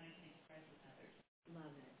life that I can express with others.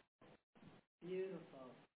 Love it.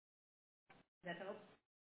 Beautiful. Does that help?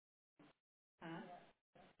 Huh?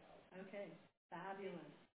 Okay.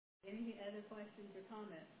 Fabulous. Any other questions or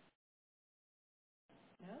comments?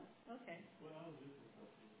 No? Okay. Well, I was listening to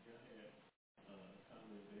something. I had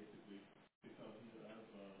comment basically because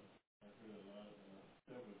I've heard a lot of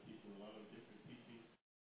several people, a lot of different teachings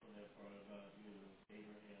on that part about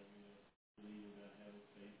Abraham, believing God, having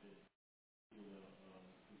faith, and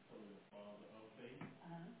becoming a father of faith.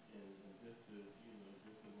 And this is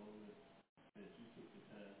just a moment that you took the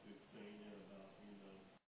time to explain that about him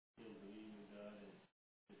believing God and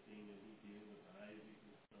the thing that he did with Isaac,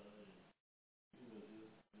 his son, and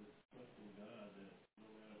just trusting God that no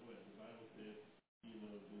matter what, the Bible says,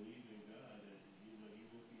 believe in God, and even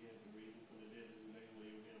if he had been raised from the dead, that's exactly what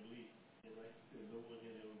Abraham believed. And like you said, no one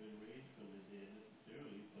had ever been raised from the dead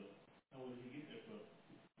necessarily, so how did he get there from?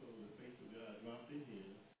 So the faith of God dropped in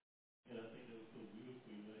him, and I think that was so beautiful.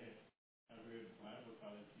 I read Bible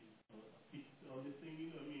college on this thing,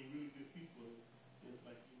 really good people. It's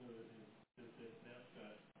like, just that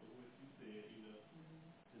snapshot of what you said,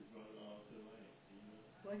 just brought it all to light,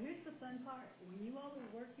 Well, here's the fun part. When you all were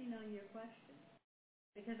working on your question,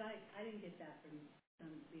 because I didn't get that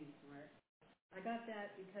from being smart. I got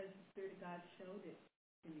that because the Spirit of God showed it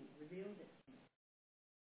to me, revealed it to me.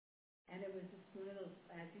 And it was just one of those,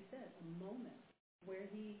 as you said, a moment where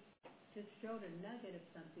he just showed a nugget of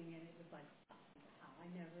something, and it was like, oh, wow, I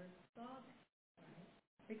never saw that, right?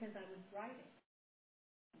 Because I was writing.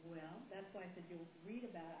 Well, that's why I said you'll read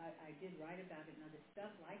about it. I did write about it and other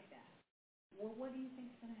stuff like that. Well, what do you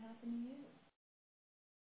think is going to happen to you?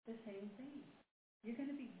 The same thing. You're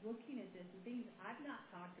going to be looking at this and things I've not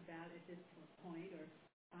talked about at this point, or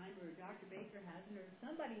time, or Dr. Baker hasn't, or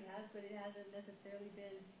somebody has, but it hasn't necessarily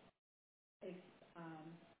been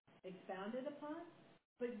expounded upon.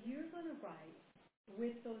 But you're going to write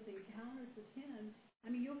with those encounters with him.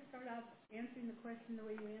 I mean, you'll start out answering the question the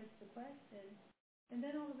way you answer the question, and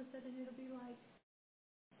then all of a sudden it'll be like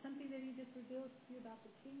something that he just reveals to you about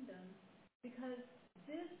the kingdom. Because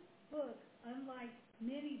this book, unlike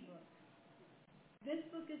many books, this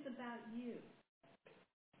book is about you.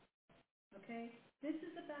 Okay? This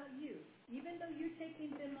is about you. Even though you're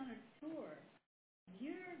taking them on a tour,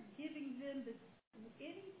 you're giving them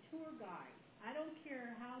any tour guide. I don't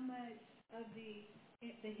care how much of the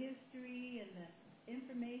history and the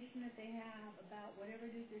information that they have about whatever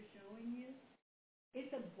it is they're showing you.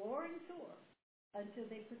 It's a boring tour until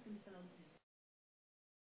they put themselves in.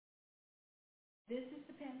 This is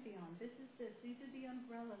the Pantheon. This is this. These are the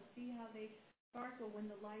umbrellas. See how they sparkle when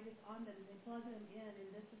the light is on them. They plug them in, and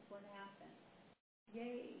this is what happens.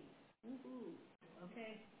 Yay. Woohoo.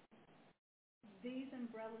 Okay? These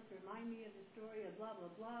umbrellas remind me of the story of blah,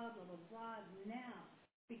 blah, blah, blah, blah, blah, now,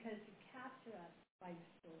 because you capture us by the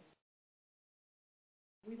story.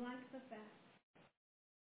 We like the facts.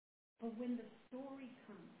 But when the story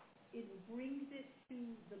comes, it brings it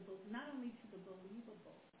to not only to the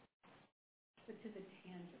believable, but to the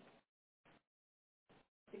tangible.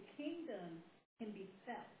 The kingdom can be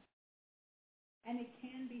felt, and it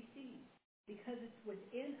can be seen, because it's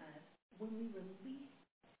within us when we release.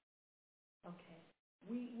 Okay,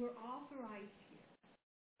 we're authorized here.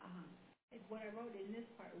 It's what I wrote in this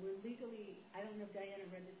part. We're legally, I don't know if Diana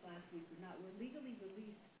read this last week or not, we're legally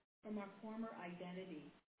released from our former identity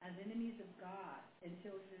as enemies of God and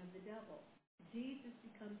children of the devil. Jesus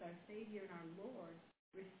becomes our Savior and our Lord,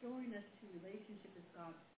 restoring us to relationship as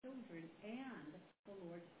God's children and the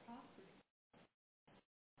Lord's property.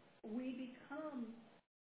 We become,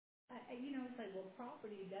 it's like, well,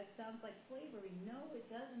 property, that sounds like slavery. No, it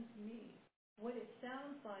doesn't to me. What it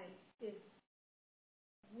sounds like is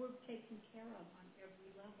we're taken care of on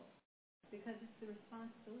every level, because it's the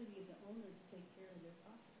responsibility of the owner to take care of their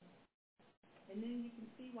property. And then you can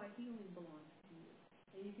see why healing belongs to you.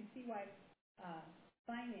 And you can see why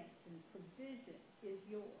finance and provision is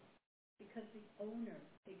yours, because the owner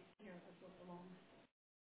takes care of what belongs to you.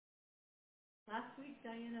 Last week,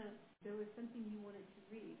 Diana, there was something you wanted to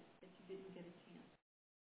read that you didn't get a chance.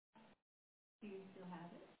 Do you still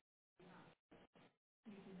have it?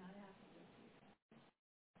 You do not have it with you.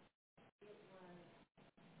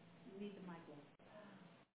 You need the mic one.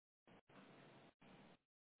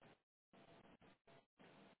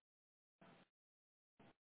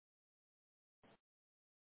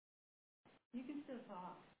 You can still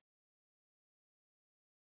talk.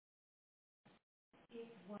 It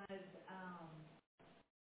was, I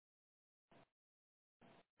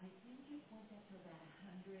think it went up to about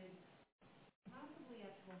 100, possibly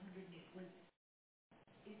up to 100.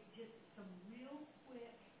 It's just some real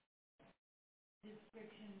quick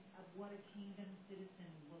descriptions of what a kingdom citizen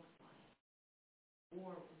looks like,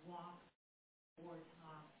 or walks, or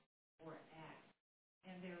talks, or acts.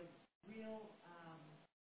 And they're real,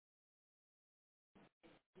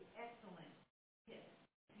 excellent tips.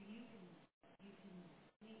 So you can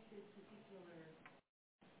take this particular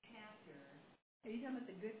chapter. Are you talking about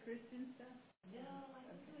the good Christian stuff? No,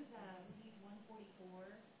 I think it was page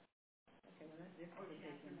 144. Okay, well that's different. Or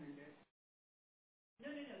chapter 100.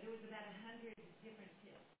 No, there was about 100 different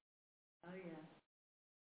tips. Oh yeah,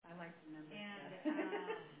 I like the numbers. And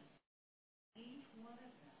each one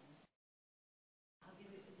of them, I'll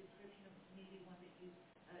give it a description of maybe one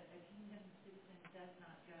that a kingdom citizen does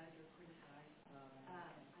not judge or criticize.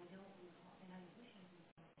 I don't recall, and I wish I knew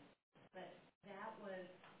something, but that was,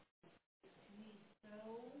 to me,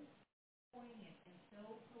 so poignant and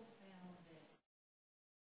so profound that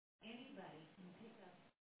anybody can pick up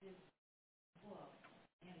this book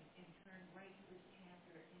and turn right to this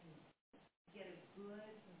chapter and get a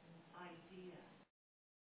good idea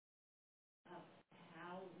of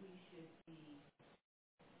how we should be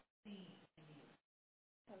seen in the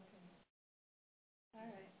earth. Okay. All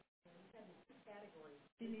right.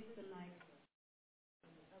 She needs the mic.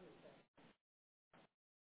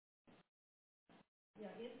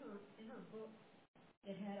 Yeah, in her book,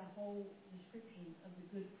 it had a whole description of the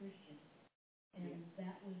good Christian, and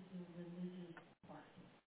that was the religious part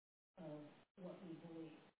of what we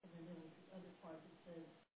believe. And then there was the other part that says,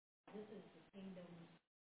 this is the kingdom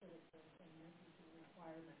citizen, and this is the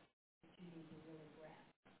requirement that you need to really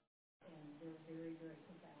grasp. And they're very, very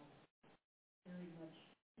profound. Very much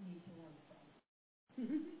need to learn from.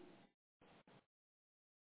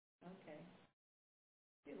 Okay.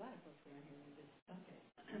 See a lot of folks around here with this. Okay.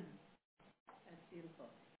 That's beautiful.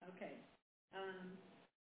 Okay.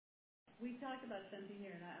 We talked about something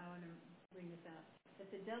here, and I want to bring this out.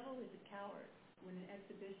 That the devil is a coward when an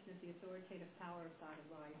exhibition of the authoritative power of God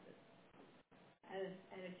arises.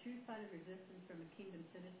 At a true sign of resistance from a kingdom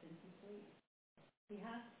citizen, he flees. He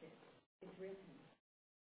has to. It's written.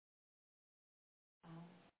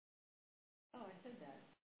 Oh, I said that.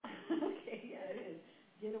 Okay, yeah, it is.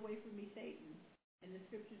 Get away from me, Satan. And the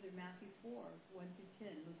scriptures are Matthew 4, 1 through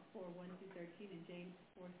 10, Luke 4, 1 through 13, and James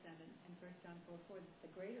 4, 7, and 1 John 4, 4.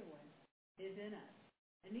 The greater one is in us.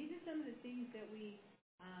 And these are some of the things that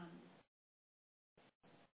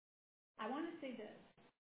I want to say this.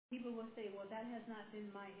 People will say, well, that has not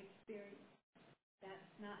been my experience.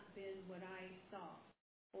 That's not been what I saw.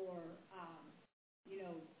 Or,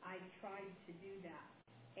 I tried to do that.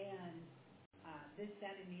 And this,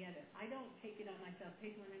 that, and the other. I don't take it on myself.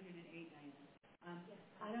 Page 108, Diana.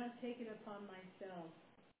 I don't take it upon myself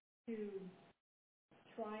to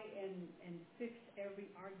try and fix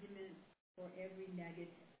every argument or every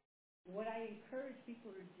negative. What I encourage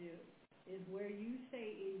people to do is where you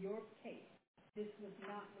say in your case, this was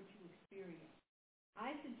not what you experienced.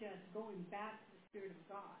 I suggest going back to the Spirit of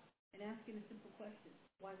God and asking a simple question.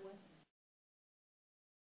 Why wasn't it?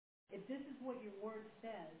 If this is what your word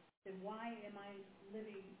says, then why am I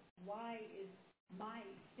living, why is my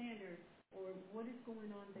standard, or what is going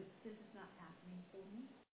on that this is not happening for me?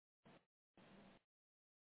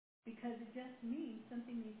 Because it just means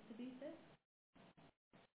something needs to be said.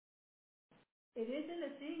 It isn't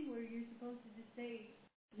a thing where you're supposed to just say,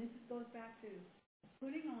 and this goes back to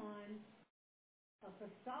putting on a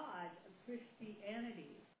facade of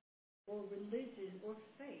Christianity or religion or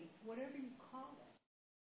faith, whatever you call it.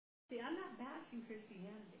 See, I'm not bashing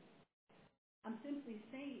Christianity. I'm simply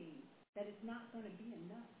saying that it's not going to be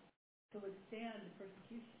enough to withstand the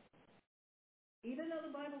persecution. Even though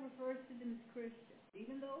the Bible refers to them as Christians,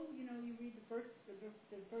 even though, you read the first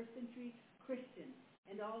century Christians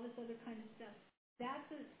and all this other kind of stuff, that's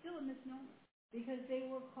still a misnomer. Because they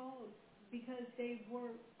were called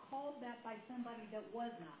that by somebody that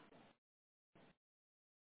was not one.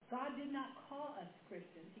 God did not call us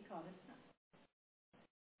Christians, He called us sons.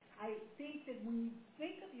 I think that when you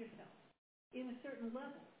think of yourself in a certain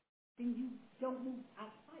level, then you don't move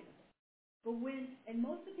outside of it. But and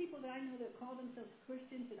most of the people that I know that call themselves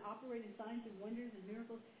Christians and operate in signs and wonders and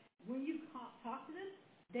miracles, when you talk to them,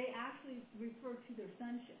 they actually refer to their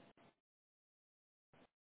sonship.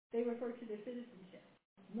 They refer to their citizenship,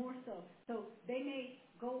 more so. So they may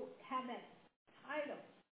go have that title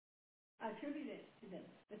attributed to them,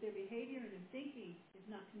 but their behavior and their thinking is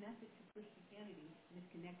not connected to Christianity, and is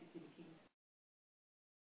connected to the kingdom.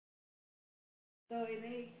 So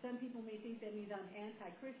some people may think that means I'm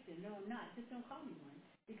anti-Christian. No, I'm not. Just don't call me one,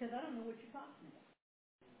 because I don't know what you're talking about.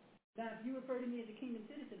 Now, if you refer to me as a kingdom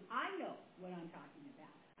citizen, I know what I'm talking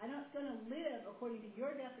about. I'm not going to live according to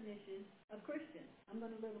your definition of Christian. I'm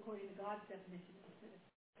going to live according to God's definition of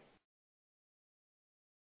citizen.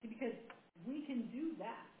 Because we can do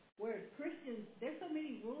that. Whereas Christians, there's so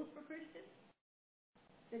many rules for Christians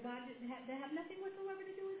that God didn't have, that have nothing whatsoever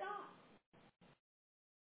to do with God.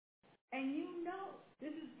 And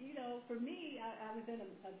this is, for me, I was in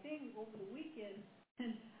a thing over the weekend,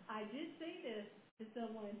 and I did say this to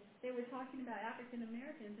someone. They were talking about African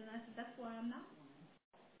Americans, and I said, that's why I'm not one.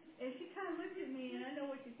 And she kind of looked at me, and I know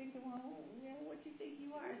what you're thinking. Well, what you think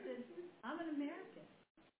you are? I said, I'm an American.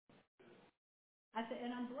 I said,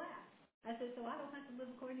 and I'm black. I said, so I don't have to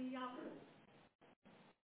live according to y'all rules.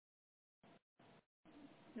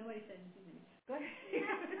 Nobody said anything to me. Go ahead.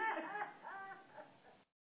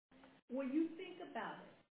 When you think about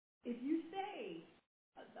it, if you say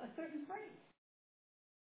a certain phrase,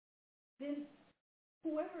 then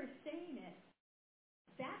whoever is saying it,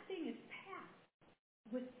 that thing is passed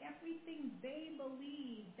with everything they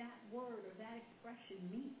believe that word or that expression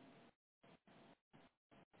means.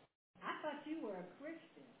 I thought you were a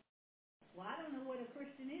Christian. Well, I don't know what a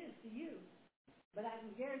Christian is to you, but I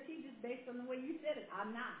can guarantee just based on the way you said it,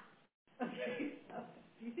 I'm not. Okay?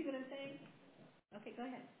 You see what I'm saying? Okay, go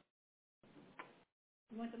ahead.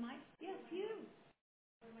 You want the mic? Yes, you.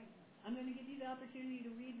 I'm going to give you the opportunity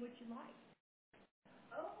to read what you like.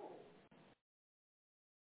 Oh.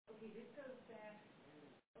 Okay, this goes back.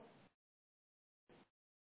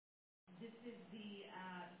 This is the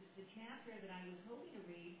chapter that I was hoping to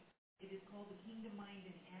read. It is called The Kingdom Mind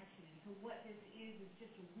in Action. And so what this is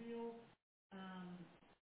just a real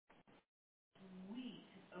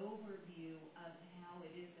sweet overview of how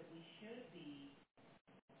it is that we should be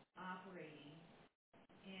operating.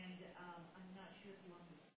 And I'm not sure if you want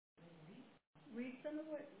me to read. Read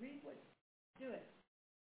what, do it.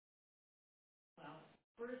 Well,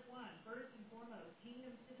 first and foremost,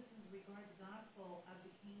 kingdom citizens regard the gospel of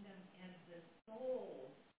the kingdom as the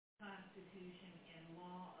sole constitution and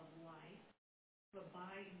law of life, to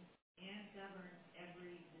abide and govern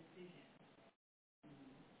every decision.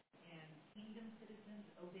 And kingdom citizens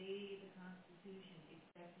obey the Constitution,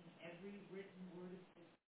 expecting every written word of the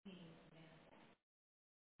king to manifest.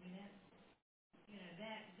 I mean,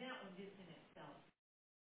 that one just in itself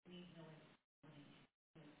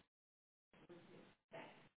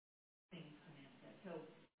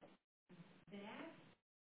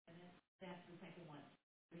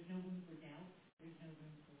no room for doubt. There's no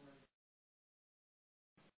room for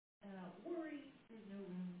worry. There's no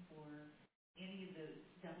room for any of those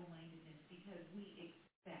double-mindedness because we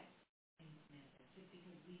expect things to manifest just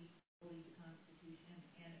because we believe the Constitution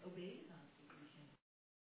and obey the Constitution.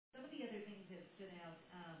 Some of the other things that stood out,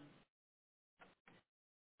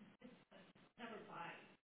 number 5,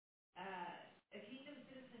 a kingdom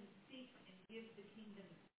citizen seeks and gives the kingdom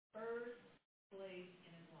first place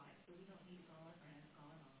in his life. So we don't need to call our friends,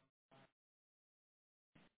 call our mom,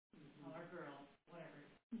 call our girls,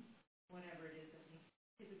 whatever it is that we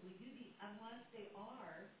typically do, unless they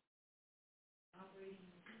are operating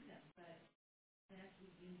in the kingdom. But that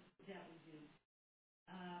we do.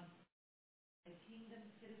 A kingdom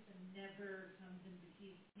citizen never comes into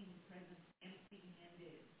the king's presence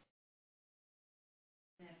empty-handed.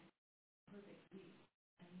 That's perfect.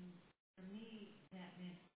 For me, that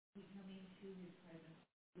meant we come into his presence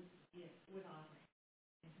with offering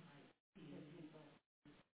and tithe because he loves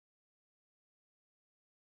us.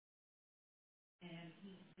 And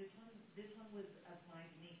this one was applied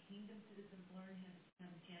to me. Kingdom citizens learn how to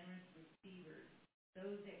become generous receivers,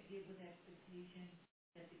 those that give with expectation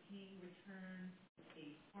that the king returns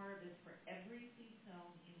a harvest for every seed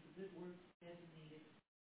sown into good works designated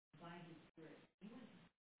by his spirit. We went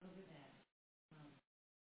over that. I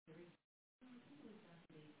think it was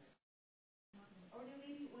Dr. Baker. Or no,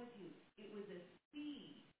 maybe it was you. It was a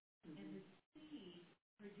seed, and the seed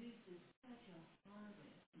produces such a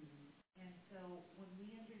harvest. And so when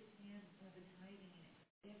we understand the tithing and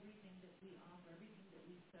everything that we offer, everything that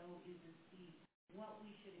we sow is a seed, what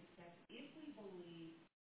we should expect if we believe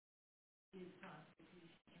his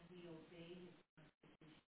Constitution and we obey his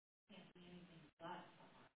Constitution can't be anything but a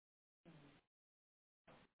harvest.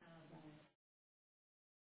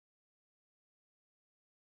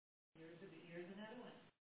 Here's another one.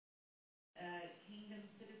 Kingdom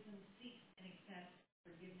citizen seeks and accepts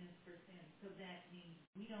forgiveness for sin. So that means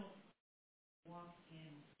we don't walk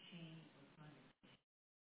in shame or condemnation.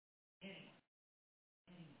 Anyway.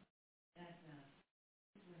 That's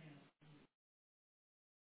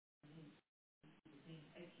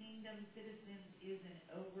a kingdom citizen is an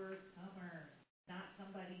overcomer, not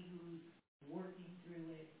somebody who's working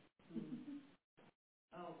through it, who's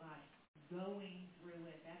going through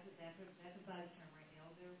it. That's a buzz term right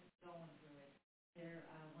now. They're going through it. We're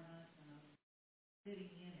not sitting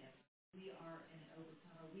in it. We are an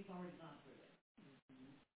overcomer. We've already gone through it. Let me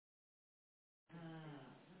see.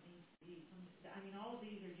 All of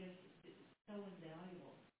these are just so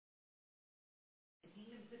invaluable. The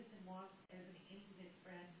kingdom citizen walks as an intimate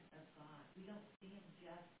friend of God. We don't see him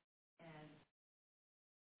just as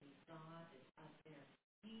a God that's up there.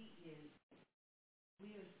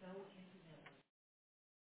 We are so intimate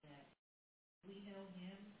that we know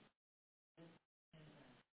him as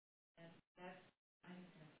that's, I think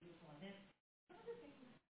that's beautiful. And then some of the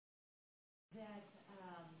things that a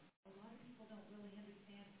lot of people don't really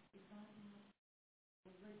understand is not about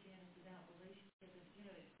religion, it's about relationship. It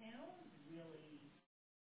sounds really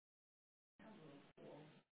cool,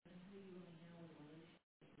 but until you really know what a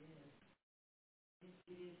relationship is,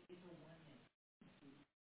 it's a oneness.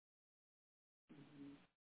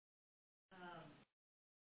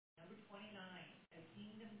 Number 29, a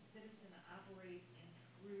kingdom citizen operates in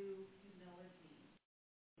true humility,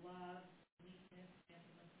 love, meekness,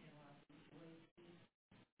 gentleness, generosity, joy, peace,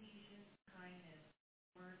 patience, kindness,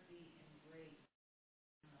 mercy, and grace.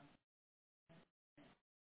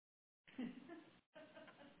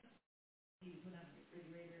 You put on the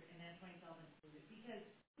refrigerator, and that's myself included, because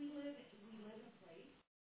we live in a place,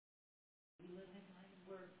 we live in a time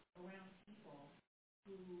where around people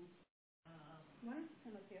who Why don't you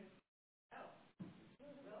come up here? oh,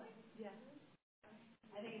 really? Yeah.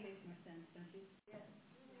 I think it makes more sense, don't you? Yes.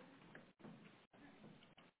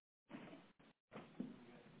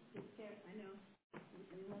 It's fair, I know.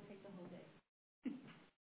 We won't take the whole day.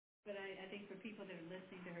 But I think for people that are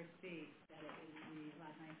listening to her speak, that it would be a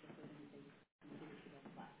lot nicer for them to see what she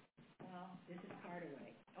looks like. Well, this is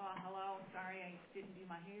Carterway. Oh, hello. Sorry I didn't do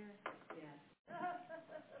my hair. Yeah.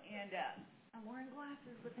 And I'm wearing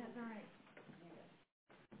glasses, but that's all right.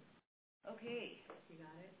 Okay. You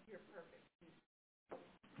got it? You're perfect.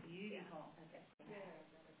 Beautiful. Okay.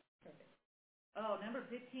 Perfect. Oh, number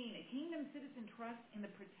 15. A kingdom citizen trusts in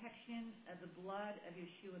the protection of the blood of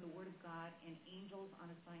Yeshua, the Word of God, and angels on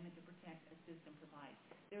assignment to protect, assist, and provide.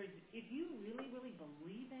 If you really, really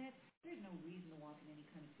believe that, there's no reason to walk in any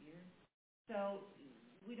kind of fear. So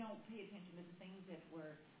we don't pay attention to the things that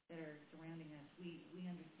are surrounding us. We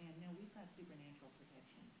understand, no, we've got supernatural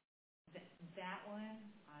protection. That one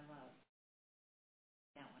I love.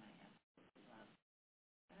 That one I absolutely love.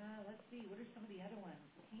 some of the other ones?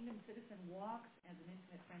 Kingdom citizen walks as an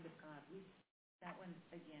intimate friend of God. That one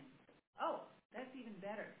again. Oh, that's even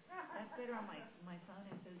better. That's better on my phone.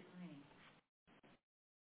 It's so tiny.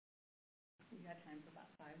 We got time for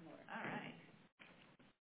about 5 more. All right.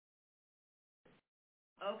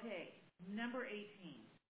 Okay, number 18.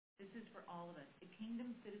 This is for all of us. A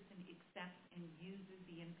kingdom citizen accepts and uses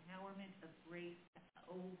the empowerment of grace to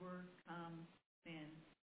overcome sin,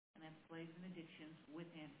 and that's slaves and addictions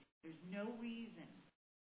within. There's no reason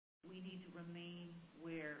we need to remain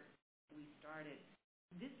where we started.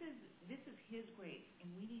 This is His grace,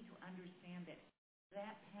 and we need to understand that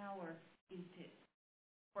power is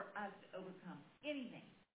for us to overcome anything.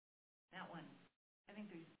 That one. I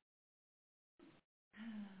think there's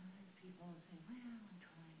people who say, well, I'm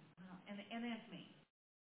trying. Well, and that's me.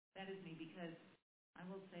 That is me, because I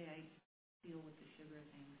will say I deal with the sugar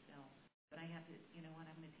thing still. But I have to, you know what,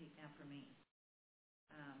 I'm going to take that for me.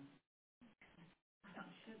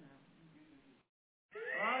 Sugar.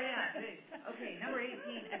 Oh, yeah. Big. Okay, number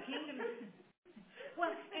 18, a kingdom.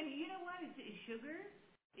 Well, and you know what? It's sugar.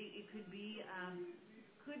 It could be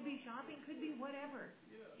shopping, could be whatever.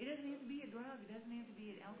 It doesn't have to be a drug. It doesn't have to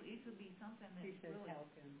be an alcohol. It could be something that's really.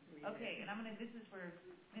 Help him. Okay, and this is for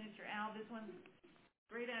Minister Al. This one's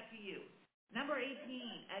straight out to you. Number 18,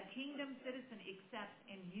 a kingdom citizen accepts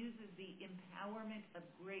and uses the empowerment of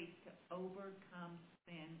grace to overcome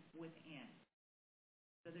sin within.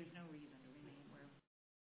 So there's no reason to remain where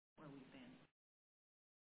we've been.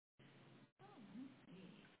 Oh, let's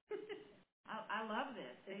see. I love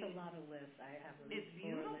this. It's a lot of lists. I have a It's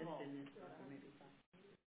beautiful. list in this book, or maybe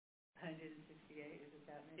 168. Is it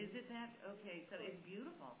that many? Is it that? Okay, so it's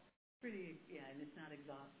beautiful. Pretty, yeah, and it's not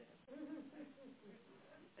exhaustive.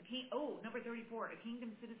 Number 34, a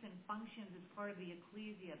kingdom citizen functions as part of the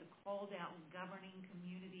ecclesia, the called out governing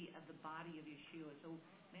community of the body of Yeshua. So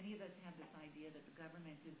many of us have this idea that the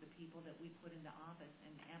government is the people that we put into office,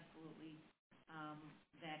 and absolutely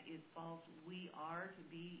that is false. We are to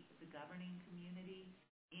be the governing community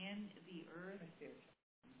in the earth.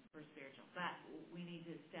 For spiritual. But we need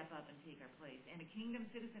to step up and take our place. And a kingdom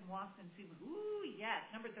citizen walks in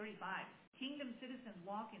number 35. Kingdom citizens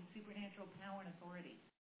walk in supernatural power and authority.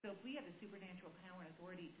 So if we have the supernatural power and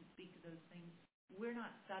authority to speak to those things, we're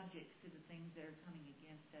not subject to the things that are coming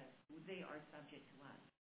against us. They are subject to us.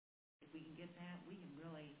 If we can get that, we can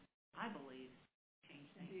really, I believe,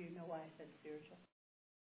 change things. Do you know why I said spiritual?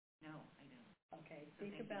 No, I don't. Okay. So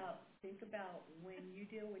think about when you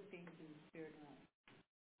deal with things in the spirit realm.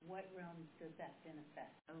 What realms does that then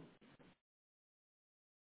affect? Oh.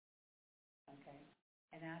 Okay.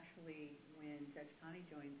 And actually, when Judge Connie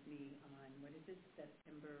joins me on,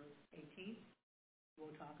 September 18th,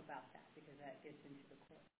 we'll talk about that, because that gets into the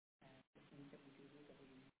court, the things that we do legally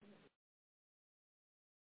in the spirit.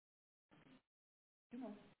 Two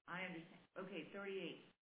more. I understand. Okay, 38.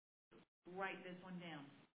 Write this one down.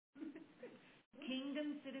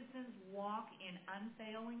 Kingdom citizens walk in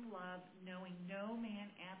unfailing love, knowing no man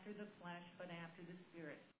after the flesh, but after the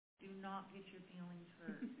spirit. Do not get your feelings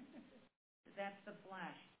hurt. That's the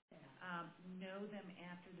flesh. Yeah. Know them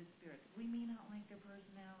after the spirit. We may not like their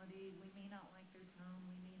personality. We may not like their tone.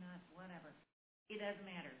 We may not, whatever. It doesn't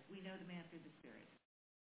matter. We know them after the spirit.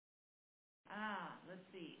 Let's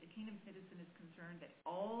see. The kingdom citizen is concerned that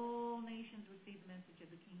all nations receive the message of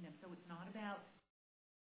the kingdom. So it's not about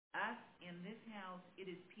us in this house.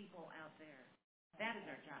 It is people out there. That is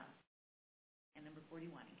our job. And number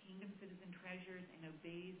 41, a kingdom citizen treasures and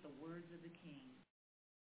obeys the words of the king.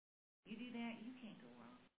 You do that, you can't go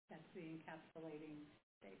wrong. That's the encapsulating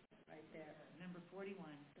statement right there. Number 41.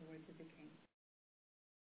 The words of the king.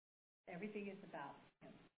 Everything is about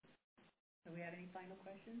him. Do we have any final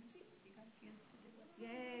questions? You got a chance to do it.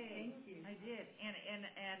 Yay! Thank you. I did. And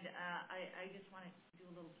I just want to do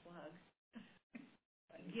a little plug.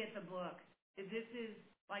 Get the book. This is,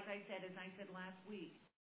 like I said, as I said last week,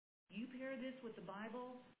 you pair this with the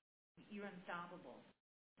Bible, you're unstoppable.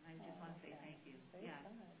 And I just want to say thank you. Yeah.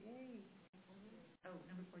 Yay. Oh,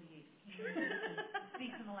 number 48.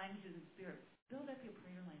 Speaks in the language of the Spirit. Build up your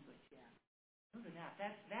prayer language. Yeah. Look at that.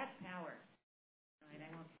 That's power. All right, I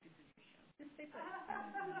won't. This is your show. Just say that.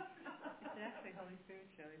 It's actually Holy Spirit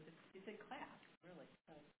show. It's a class, really.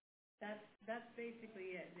 So that's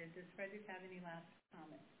basically it. Does Frederick have any last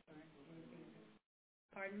comments or anything?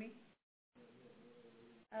 Pardon me?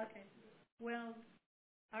 Okay. Well,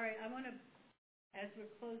 all right. I want to, as we're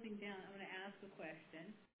closing down, I want to ask a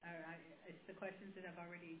question. It's the questions that I've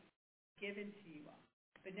already given to you all.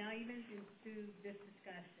 But now even into this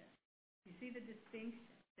discussion, you see the distinction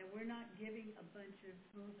that we're not giving a bunch of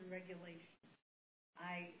rules and regulations.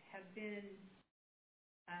 I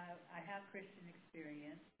I have Christian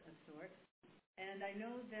experience of sorts, and I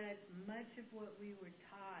know that much of what we were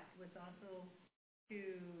taught was also to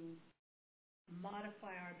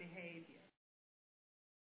modify our behavior.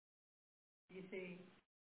 You see,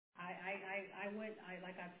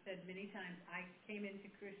 like I've said many times, I came into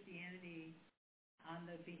Christianity on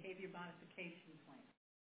the behavior modification plan.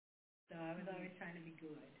 So I was always trying to be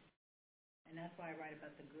good. And that's why I write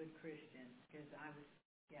about the good Christian, because I was,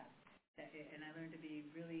 and I learned to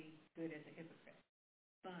be really good as a hypocrite.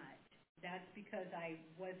 But that's because I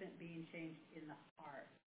wasn't being changed in the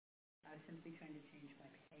heart. I was simply trying to change my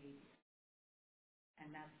behavior.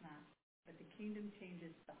 And that's not, but the kingdom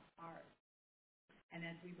changes the heart. And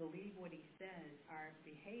as we believe what he says, our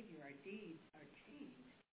behavior, our deeds are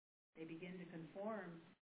changed. They begin to conform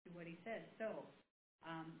to what he says. So,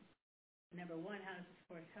 number one, how does this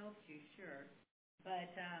course help you? Sure.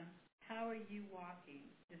 But how are you walking?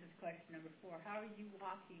 This is question number 4. How are you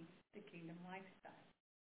walking the kingdom lifestyle?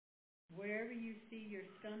 Wherever you see you're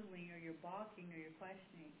stumbling or you're balking or you're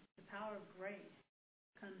questioning, the power of grace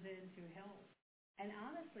comes in to help. And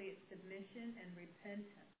honestly, it's submission and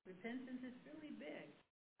repentance. Repentance is really big.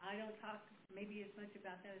 I don't talk maybe as much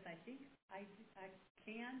about that as I think I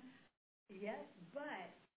can yet, but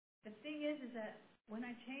the thing is that when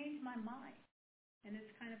I change my mind, and it's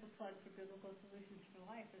kind of a plug for Biblical Solutions for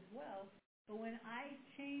Life as well, but when I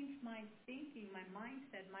change my thinking, my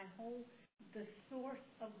mindset, the source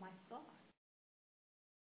of my thought,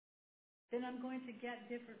 then I'm going to get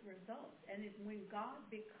different results. And when God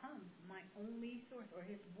becomes my only source, or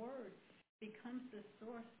his word becomes the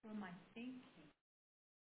source for my thinking,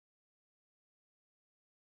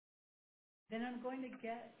 then I'm going to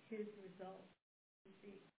get his results, you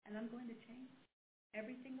see, and I'm going to change.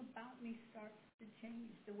 Everything about me starts to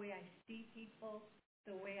change. The way I see people,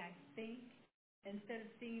 the way I think. Instead of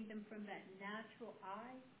seeing them from that natural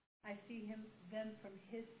eye, I see them from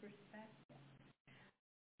his perspective.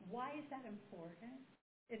 Why is that important?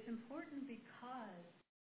 It's important because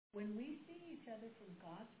when we see each other from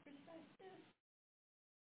God's perspective,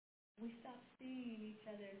 we stop seeing each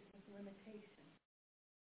other with limitations.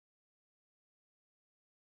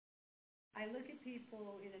 I look at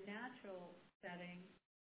people in a natural setting,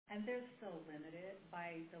 and they're so limited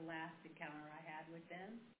by the last encounter I had with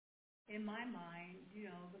them. In my mind,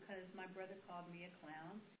 because my brother called me a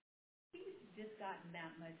clown, he's just gotten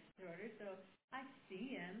that much shorter, so I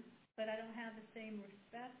see him, but I don't have the same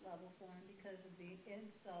respect level for him because of the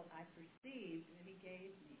insult I perceived that he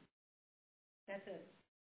gave me. That's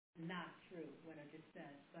not true, what I just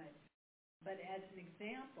said, but as an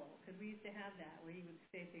example, because we used to have that, where he would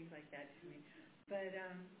say things like that to me. But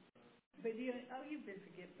you've been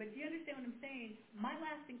forgiven. But do you understand what I'm saying? My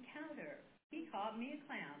last encounter, he called me a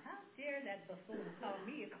clown. How dare that buffoon call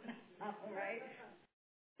me a clown, right?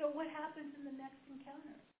 So what happens in the next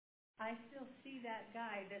encounter? I still see that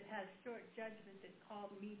guy that has short judgment that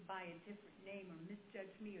called me by a different name or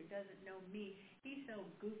misjudged me or doesn't know me. He's so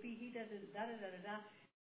goofy. He doesn't da-da-da-da-da.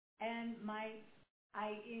 And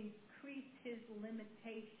I increased his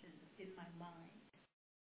limitations in my mind.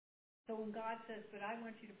 So when God says, but I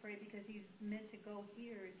want you to pray because he's meant to go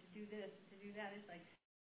here and to do this, to do that, it's like,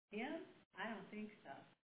 him? I don't think so.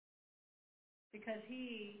 Because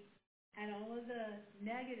he and all of the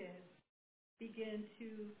negatives begin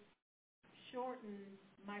to shorten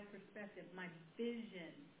my perspective. My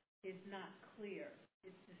vision is not clear.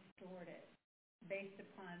 It's distorted based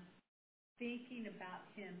upon thinking about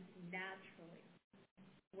him naturally.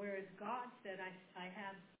 Whereas God said, I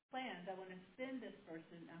have plans. I want to send this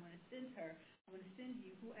person. I want to send her. I want to send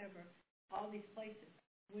you, whoever, all these places.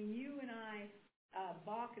 When you and I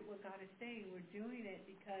balk at what God is saying, we're doing it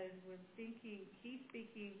because we're thinking, he's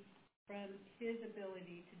speaking from his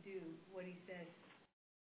ability to do what he says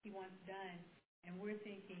he wants done, and we're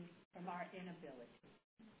thinking from our inability,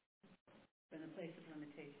 from the place of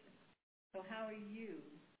limitation. So how are you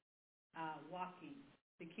walking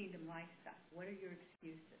the kingdom lifestyle? What are your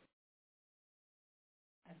excuses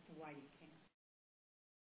as to why you can't?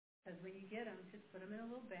 Because when you get them, just put them in a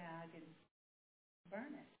little bag and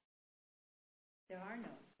burn it. There are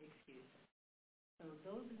no excuses. So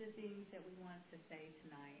those are the things that we want to say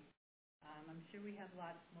tonight. I'm sure we have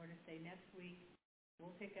lots more to say next week.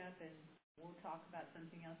 We'll pick up and we'll talk about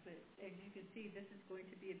something else. But as you can see, this is going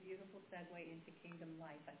to be a beautiful segue into kingdom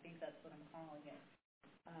life. I think that's what I'm calling it.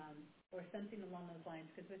 Or something along those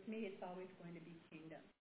lines. Because with me, it's always going to be kingdom.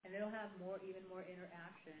 And it'll have even more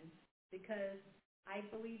interaction because I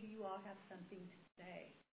believe you all have something to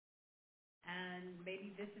say. And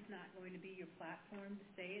maybe this is not going to be your platform to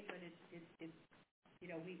say it, but it's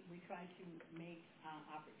we try to make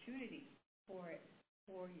opportunity for it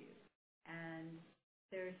for you. And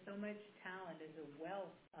there's so much talent, there's a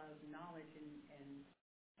wealth of knowledge and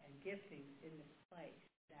giftings in this place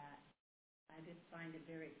that I just find it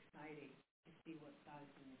very exciting to see what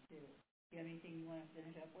God's going to do. Do you have anything you want to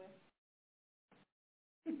finish up with?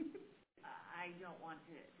 I don't want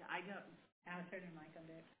to, I'll turn your mic on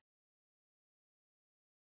there.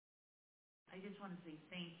 I just want to say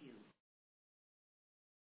thank you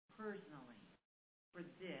personally for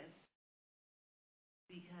this,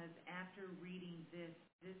 because after reading this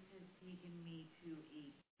has taken me to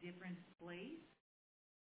a different place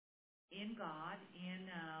in God, in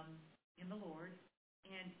the Lord,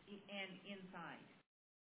 and inside.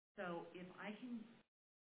 So if I can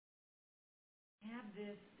have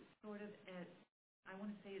this sort of as, I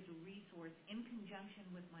want to say, as a resource in conjunction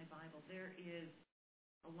with my Bible, there is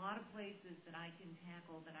a lot of places that I can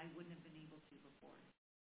tackle that I wouldn't have been able to before.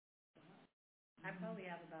 I probably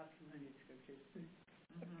have about 200 scriptures,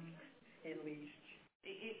 at least.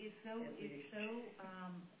 It's so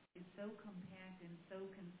compact and so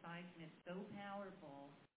concise, and it's so powerful,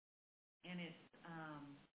 and it's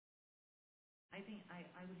I think I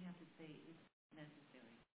would have to say it's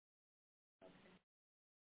necessary. Okay.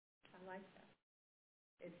 I like that.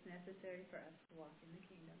 It's necessary for us to walk in the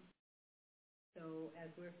kingdom. So as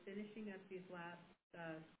we're finishing up these last 5-6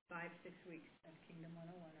 weeks of Kingdom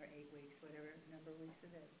 101, or 8 weeks, whatever number of weeks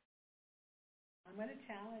it is, I'm going to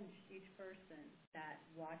challenge each person that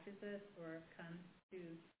watches us or comes to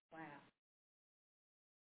class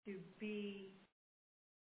to be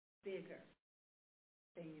bigger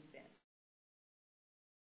than you've been.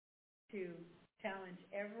 To challenge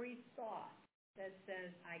every thought that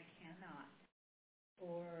says, I cannot,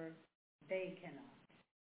 or they cannot.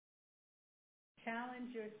 Challenge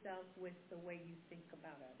yourself with the way you think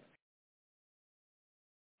about others.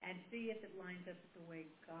 And see if it lines up with the way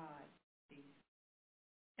God sees.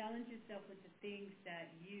 Challenge yourself with the things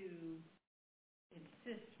that you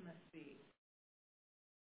insist must be.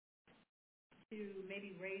 To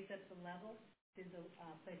maybe raise up the level to the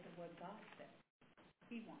place of what God says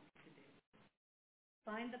He wants to do.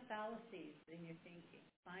 Find the fallacies in your thinking.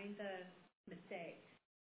 Find the mistakes.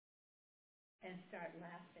 And start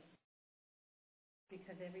laughing.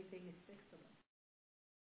 Because everything is fixable.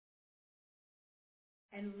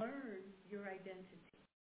 And learn your identity.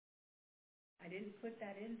 I didn't put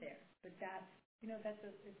that in there, but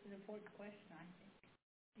it's an important question, I think.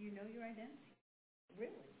 Do you know your identity?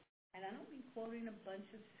 Really? And I don't mean quoting a bunch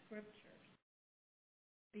of scriptures.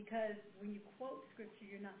 Because when you quote scripture,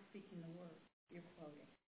 you're not speaking the word. You're quoting.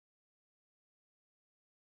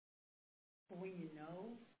 But when you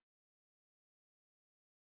know,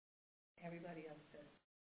 everybody else does.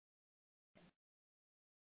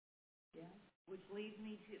 Yeah. Which leads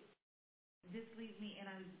me to, and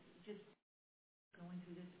I was just going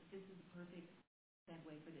through this. This is a perfect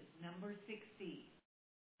segue for this. Number 60.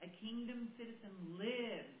 A kingdom citizen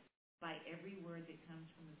lives by every word that comes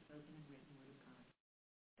from the spoken and written word of God.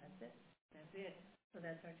 That's it. That's it. So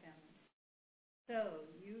that's our challenge. So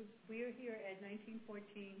we are here at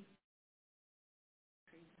 1914.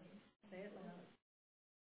 Say it loud.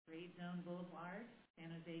 Trade Zone Boulevard,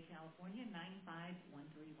 San Jose, California,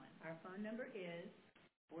 95131. Our phone number is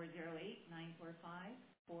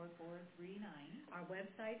 408-945-4439. Our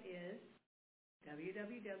website is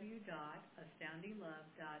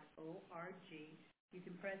www.astoundinglove.org. You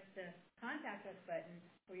can press the Contact Us button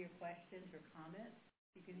for your questions or comments.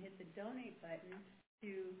 You can hit the Donate button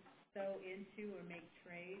to sow into or make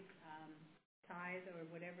trades, tithe, or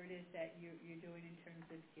whatever it is that you're doing in terms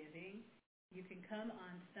of giving. You can come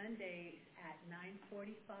on Sundays at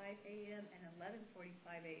 9:45 a.m. and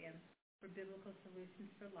 11:45 a.m. for Biblical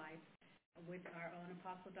Solutions for Life with our own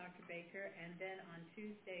Apostle Dr. Baker. And then on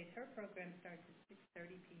Tuesdays, her program starts at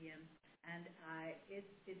 6:30 p.m. And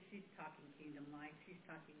she's talking Kingdom Life. She's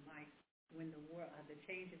talking life when the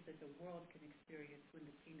changes that the world can experience when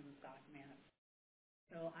the Kingdom of God manifests.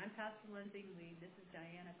 So I'm Pastor Lindsay Lee. This is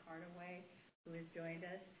Diana Carterway, who has joined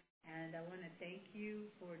us. And I want to thank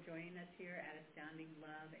you for joining us here at Astounding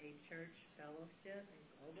Love, a church fellowship, a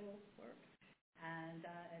global work. And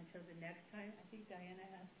until the next time, I think Diana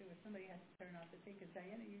has to, or somebody has to turn off the thing, because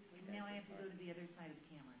Diana usually does. Now I have to go to the other side of the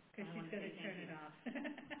camera. Because she's going to turn it off.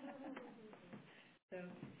 So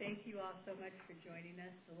thank you all so much for joining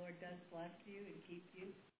us. The Lord does bless you and keep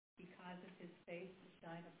you. He causes His face to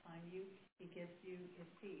shine upon you. He gives you His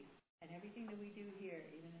peace. And everything that we do here,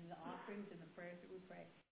 even in the offerings and the prayers that we pray,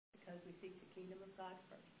 because we seek the kingdom of God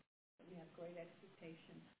first. But we have great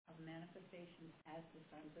expectation of manifestation as the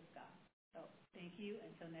sons of God. So thank you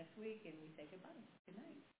until next week, and we say goodbye. Good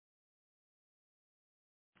night.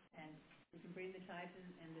 And we can bring the tithes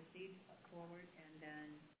and the seeds forward, and then,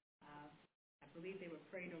 I believe they were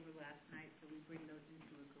prayed over last night, so we bring those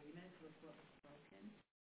into agreement with what was spoken,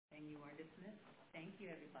 and you are dismissed. Thank you,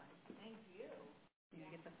 everybody. Thank you. Can you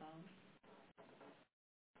get the phone?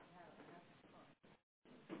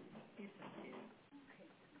 Yes, I do.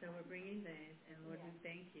 So we're bringing these, and Lord, we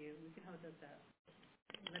thank you. We can hold those up.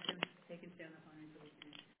 Let them take us down the phone until we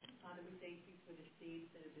finish. Father, we thank you for the seeds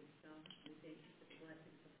that have been sown. We thank you for the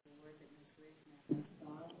blessings of the Lord that make rich and that no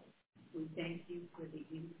sorrow. We thank you for the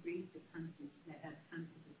increase that has come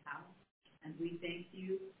to this house. And we thank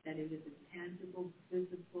you that it is a tangible,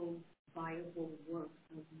 physical, viable work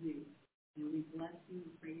of you. And we bless you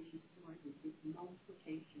and praise you for it. We seek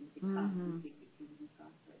multiplication because we seek the kingdom of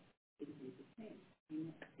God first. In Jesus' name.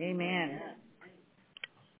 Amen. Amen.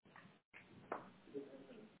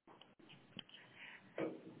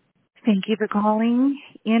 Thank you for calling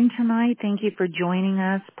in tonight. Thank you for joining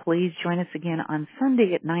us. Please join us again on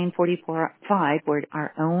Sunday at 9:45, where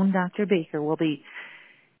our own Dr. Baker will be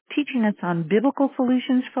teaching us on biblical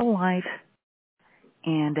solutions for life.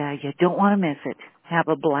 And you don't want to miss it. Have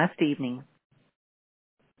a blessed evening.